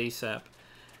trap it ASAP.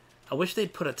 I wish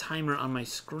they'd put a timer on my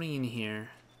screen here.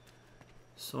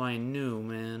 So I knew,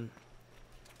 man.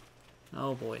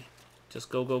 Oh boy. Just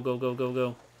go.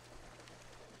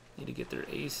 Need to get there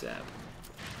ASAP.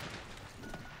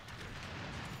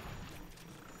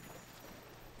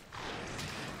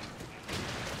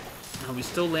 Now we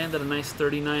still landed a nice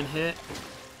 39 hit.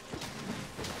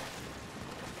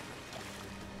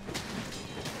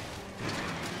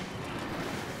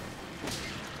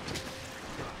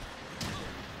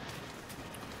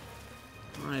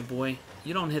 Alright, boy.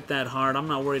 You don't hit that hard. I'm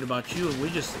not worried about you. We're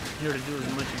just here to do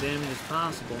as much damage as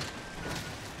possible.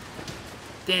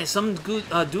 Damn, some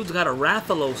dude's got a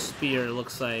Rathalos spear, it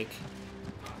looks like.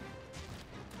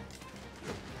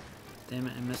 Damn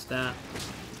it, I missed that.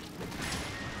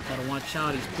 Gotta watch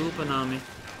out, he's pooping on me.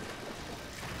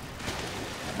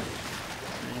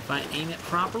 And if I aim it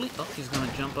properly... Oh, he's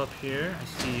gonna jump up here. I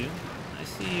see you. I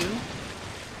see you.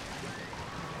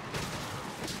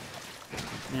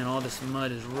 Man, all this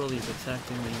mud is really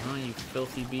protecting me, huh, you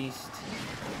filthy beast.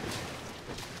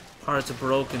 Parts are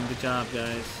broken. Good job,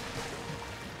 guys.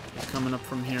 He's coming up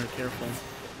from here. Careful.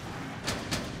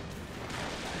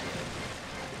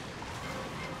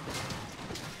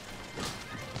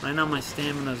 Right now, my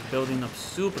stamina is building up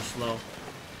super slow.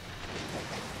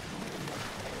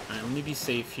 Alright, let me be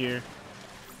safe here.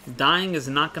 Dying is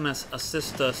not going to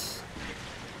assist us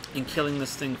in killing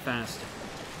this thing faster.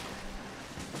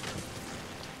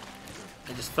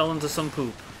 I just fell into some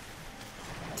poop.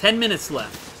 10 minutes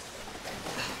left.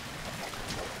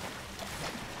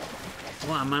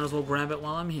 Well, I might as well grab it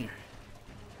while I'm here.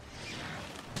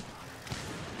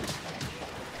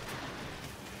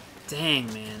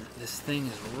 Dang, man. This thing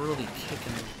is really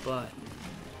kicking butt.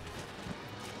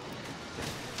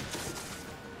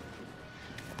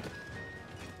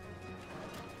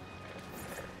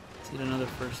 Let's need another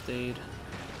first aid.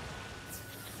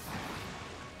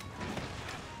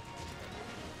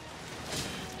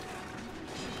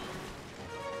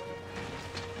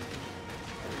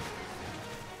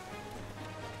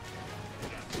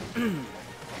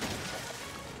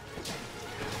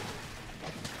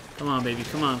 Come on, baby.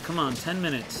 Come on. Come on. 10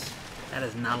 minutes. That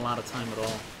is not a lot of time at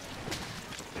all.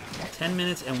 10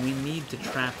 minutes, and we need to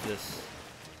trap this.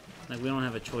 Like, we don't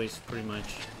have a choice, pretty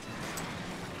much.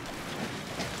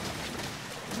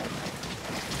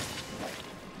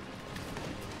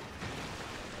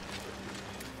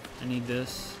 I need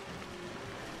this.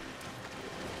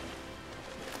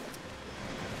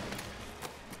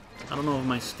 I don't know if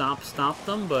my stopped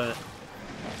them, but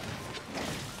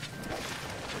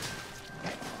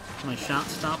my shot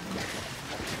stopped them.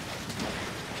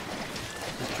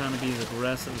 Just trying to be as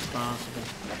aggressive as possible.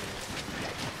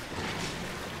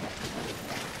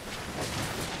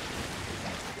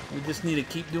 We just need to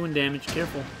keep doing damage.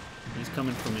 Careful. He's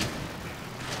coming for me.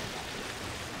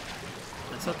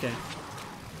 That's okay.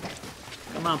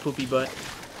 Come on, poopy butt.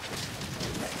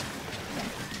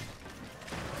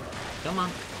 Come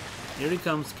on. Here he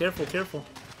comes. Careful, careful.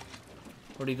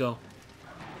 Where'd he go?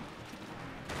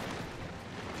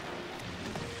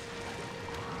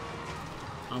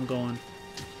 I'm going.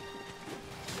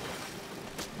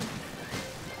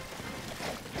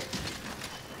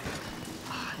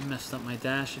 I messed up my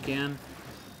dash again.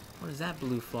 What is that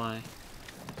blue fly?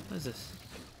 What is this?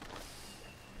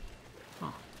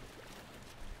 Oh.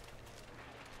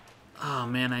 Oh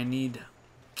man, I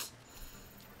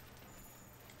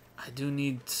do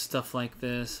need stuff like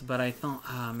this, but I thought,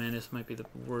 man, this might be the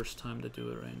worst time to do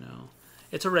it right now.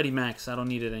 It's already max. I don't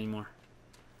need it anymore.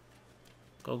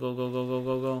 Go, go, go, go, go,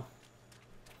 go, go.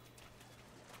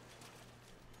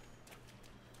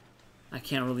 I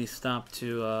can't really stop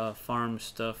to farm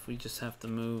stuff. We just have to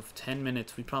move. 10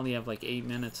 minutes. We probably have like 8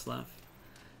 minutes left.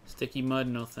 Sticky mud,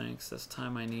 no thanks. That's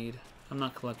time I need. I'm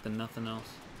not collecting nothing else.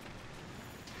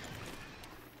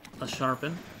 Let's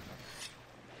sharpen.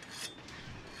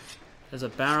 There's a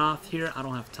Baroth here. I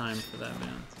don't have time for that,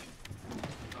 man.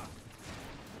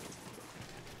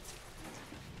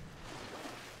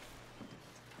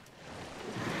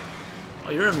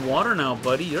 Oh, you're in water now,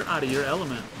 buddy. You're out of your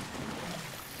element.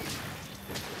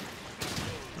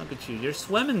 Look at you. You're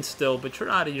swimming still, but you're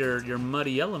out of your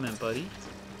muddy element, buddy.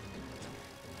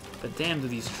 But damn, do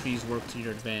these trees work to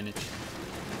your advantage.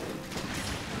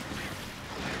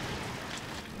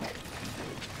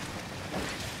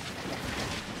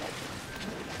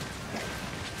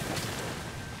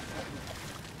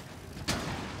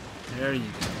 There you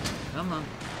go. Come on.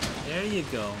 There you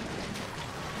go.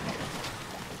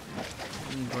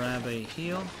 Let me grab a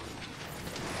heal.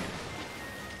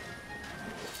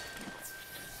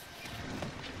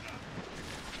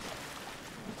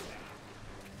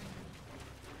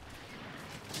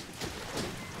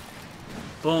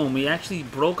 Boom. We actually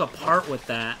broke apart with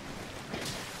that.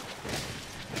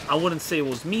 I wouldn't say it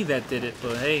was me that did it,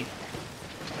 but hey,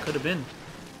 could have been.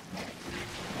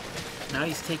 Now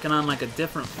he's taking on like a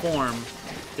different form.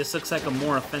 This looks like a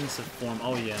more offensive form.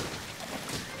 Oh yeah.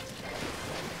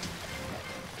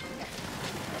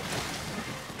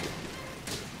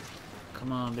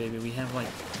 Come on, baby. We have like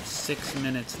 6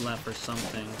 minutes left or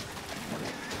something.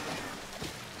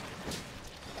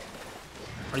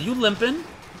 Are you limping?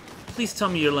 Please tell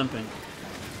me you're limping.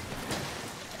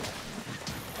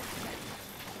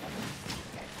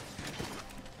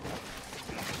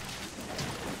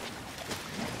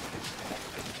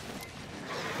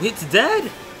 It's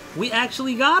dead! We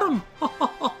actually got him!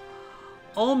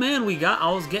 Oh man,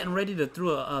 I was getting ready to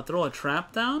throw a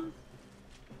trap down.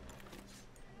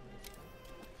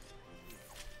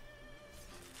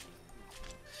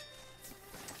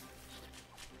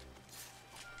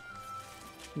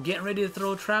 Getting ready to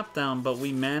throw a trap down, but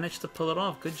we managed to pull it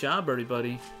off. Good job,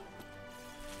 everybody.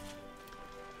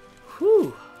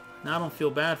 Whew. Now I don't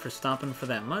feel bad for stomping for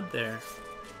that mud there.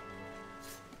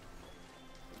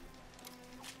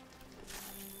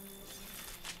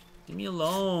 Leave me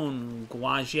alone,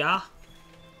 Guaja.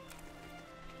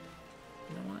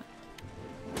 You know what?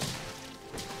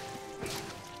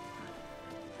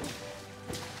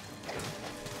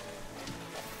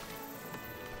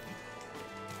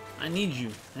 I need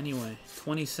you. Anyway,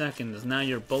 20 seconds. Now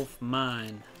you're both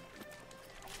mine.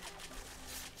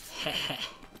 Heh.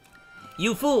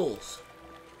 You fools!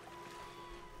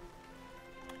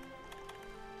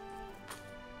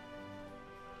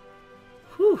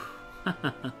 Whew.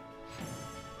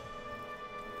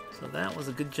 So that was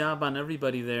a good job on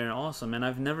everybody there. Awesome. And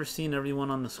I've never seen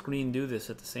everyone on the screen do this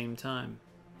at the same time.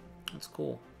 That's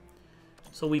cool.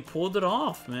 So we pulled it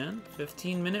off, man.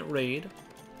 15-minute raid.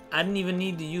 I didn't even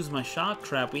need to use my shock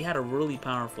trap. We had a really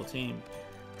powerful team.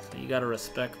 So you gotta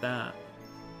respect that.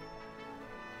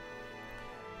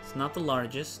 It's not the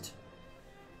largest.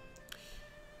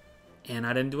 And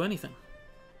I didn't do anything.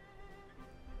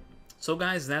 So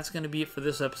guys, that's gonna be it for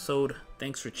this episode.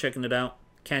 Thanks for checking it out.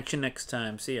 Catch you next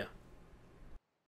time. See ya.